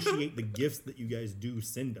appreciate the gifts that you guys do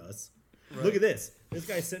send us. Right. Look at this. This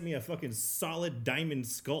guy sent me a fucking solid diamond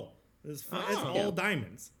skull. It's all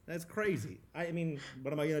diamonds. That's crazy. I mean,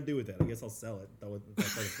 what am I gonna do with that? I guess I'll sell it.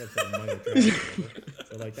 That's the money.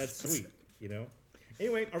 So like, that's sweet. You know.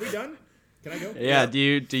 Anyway, are we done? Can I go? Yeah. Do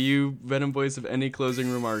you Venom Boys have any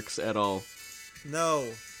closing remarks at all? No.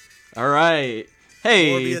 All right.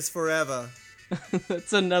 Hey, Morbius forever.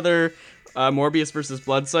 That's another Morbius versus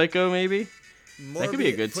Blood Psycho, maybe. That could be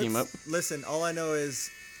a good team up. Listen, all I know is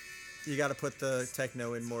you got to put the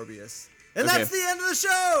techno in Morbius, and that's the end of the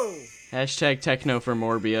show. Hashtag techno for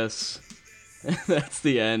Morbius. That's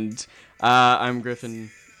the end. I'm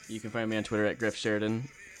Griffin. You can find me on Twitter at Griff Sheridan.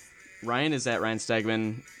 Ryan is at Ryan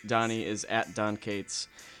Stegman. Donnie is at Don Cates.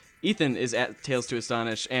 Ethan is at Tales to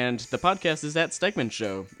Astonish. And the podcast is at Stegman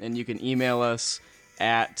Show. And you can email us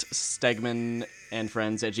at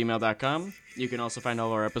stegmanandfriends@gmail.com. You can also find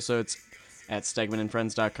all our episodes at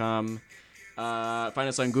stegmanandfriends.com. Find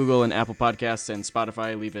us on Google and Apple Podcasts and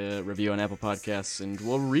Spotify. Leave a review on Apple Podcasts, and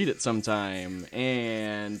we'll read it sometime.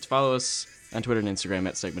 And follow us on Twitter and Instagram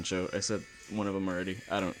at Stegman Show. I said one of them already.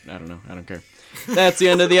 I don't know. I don't care. That's the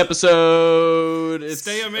end of the episode. It's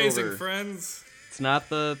Stay amazing, over. friends. It's not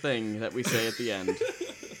the thing that we say at the end.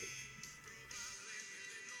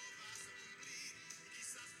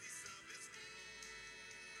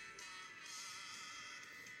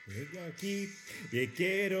 Aquí me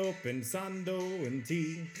quedo pensando en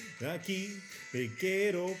ti. Aquí me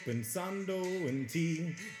quedo pensando en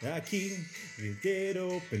ti. Aquí me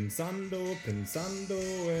quedo pensando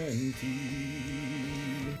en ti.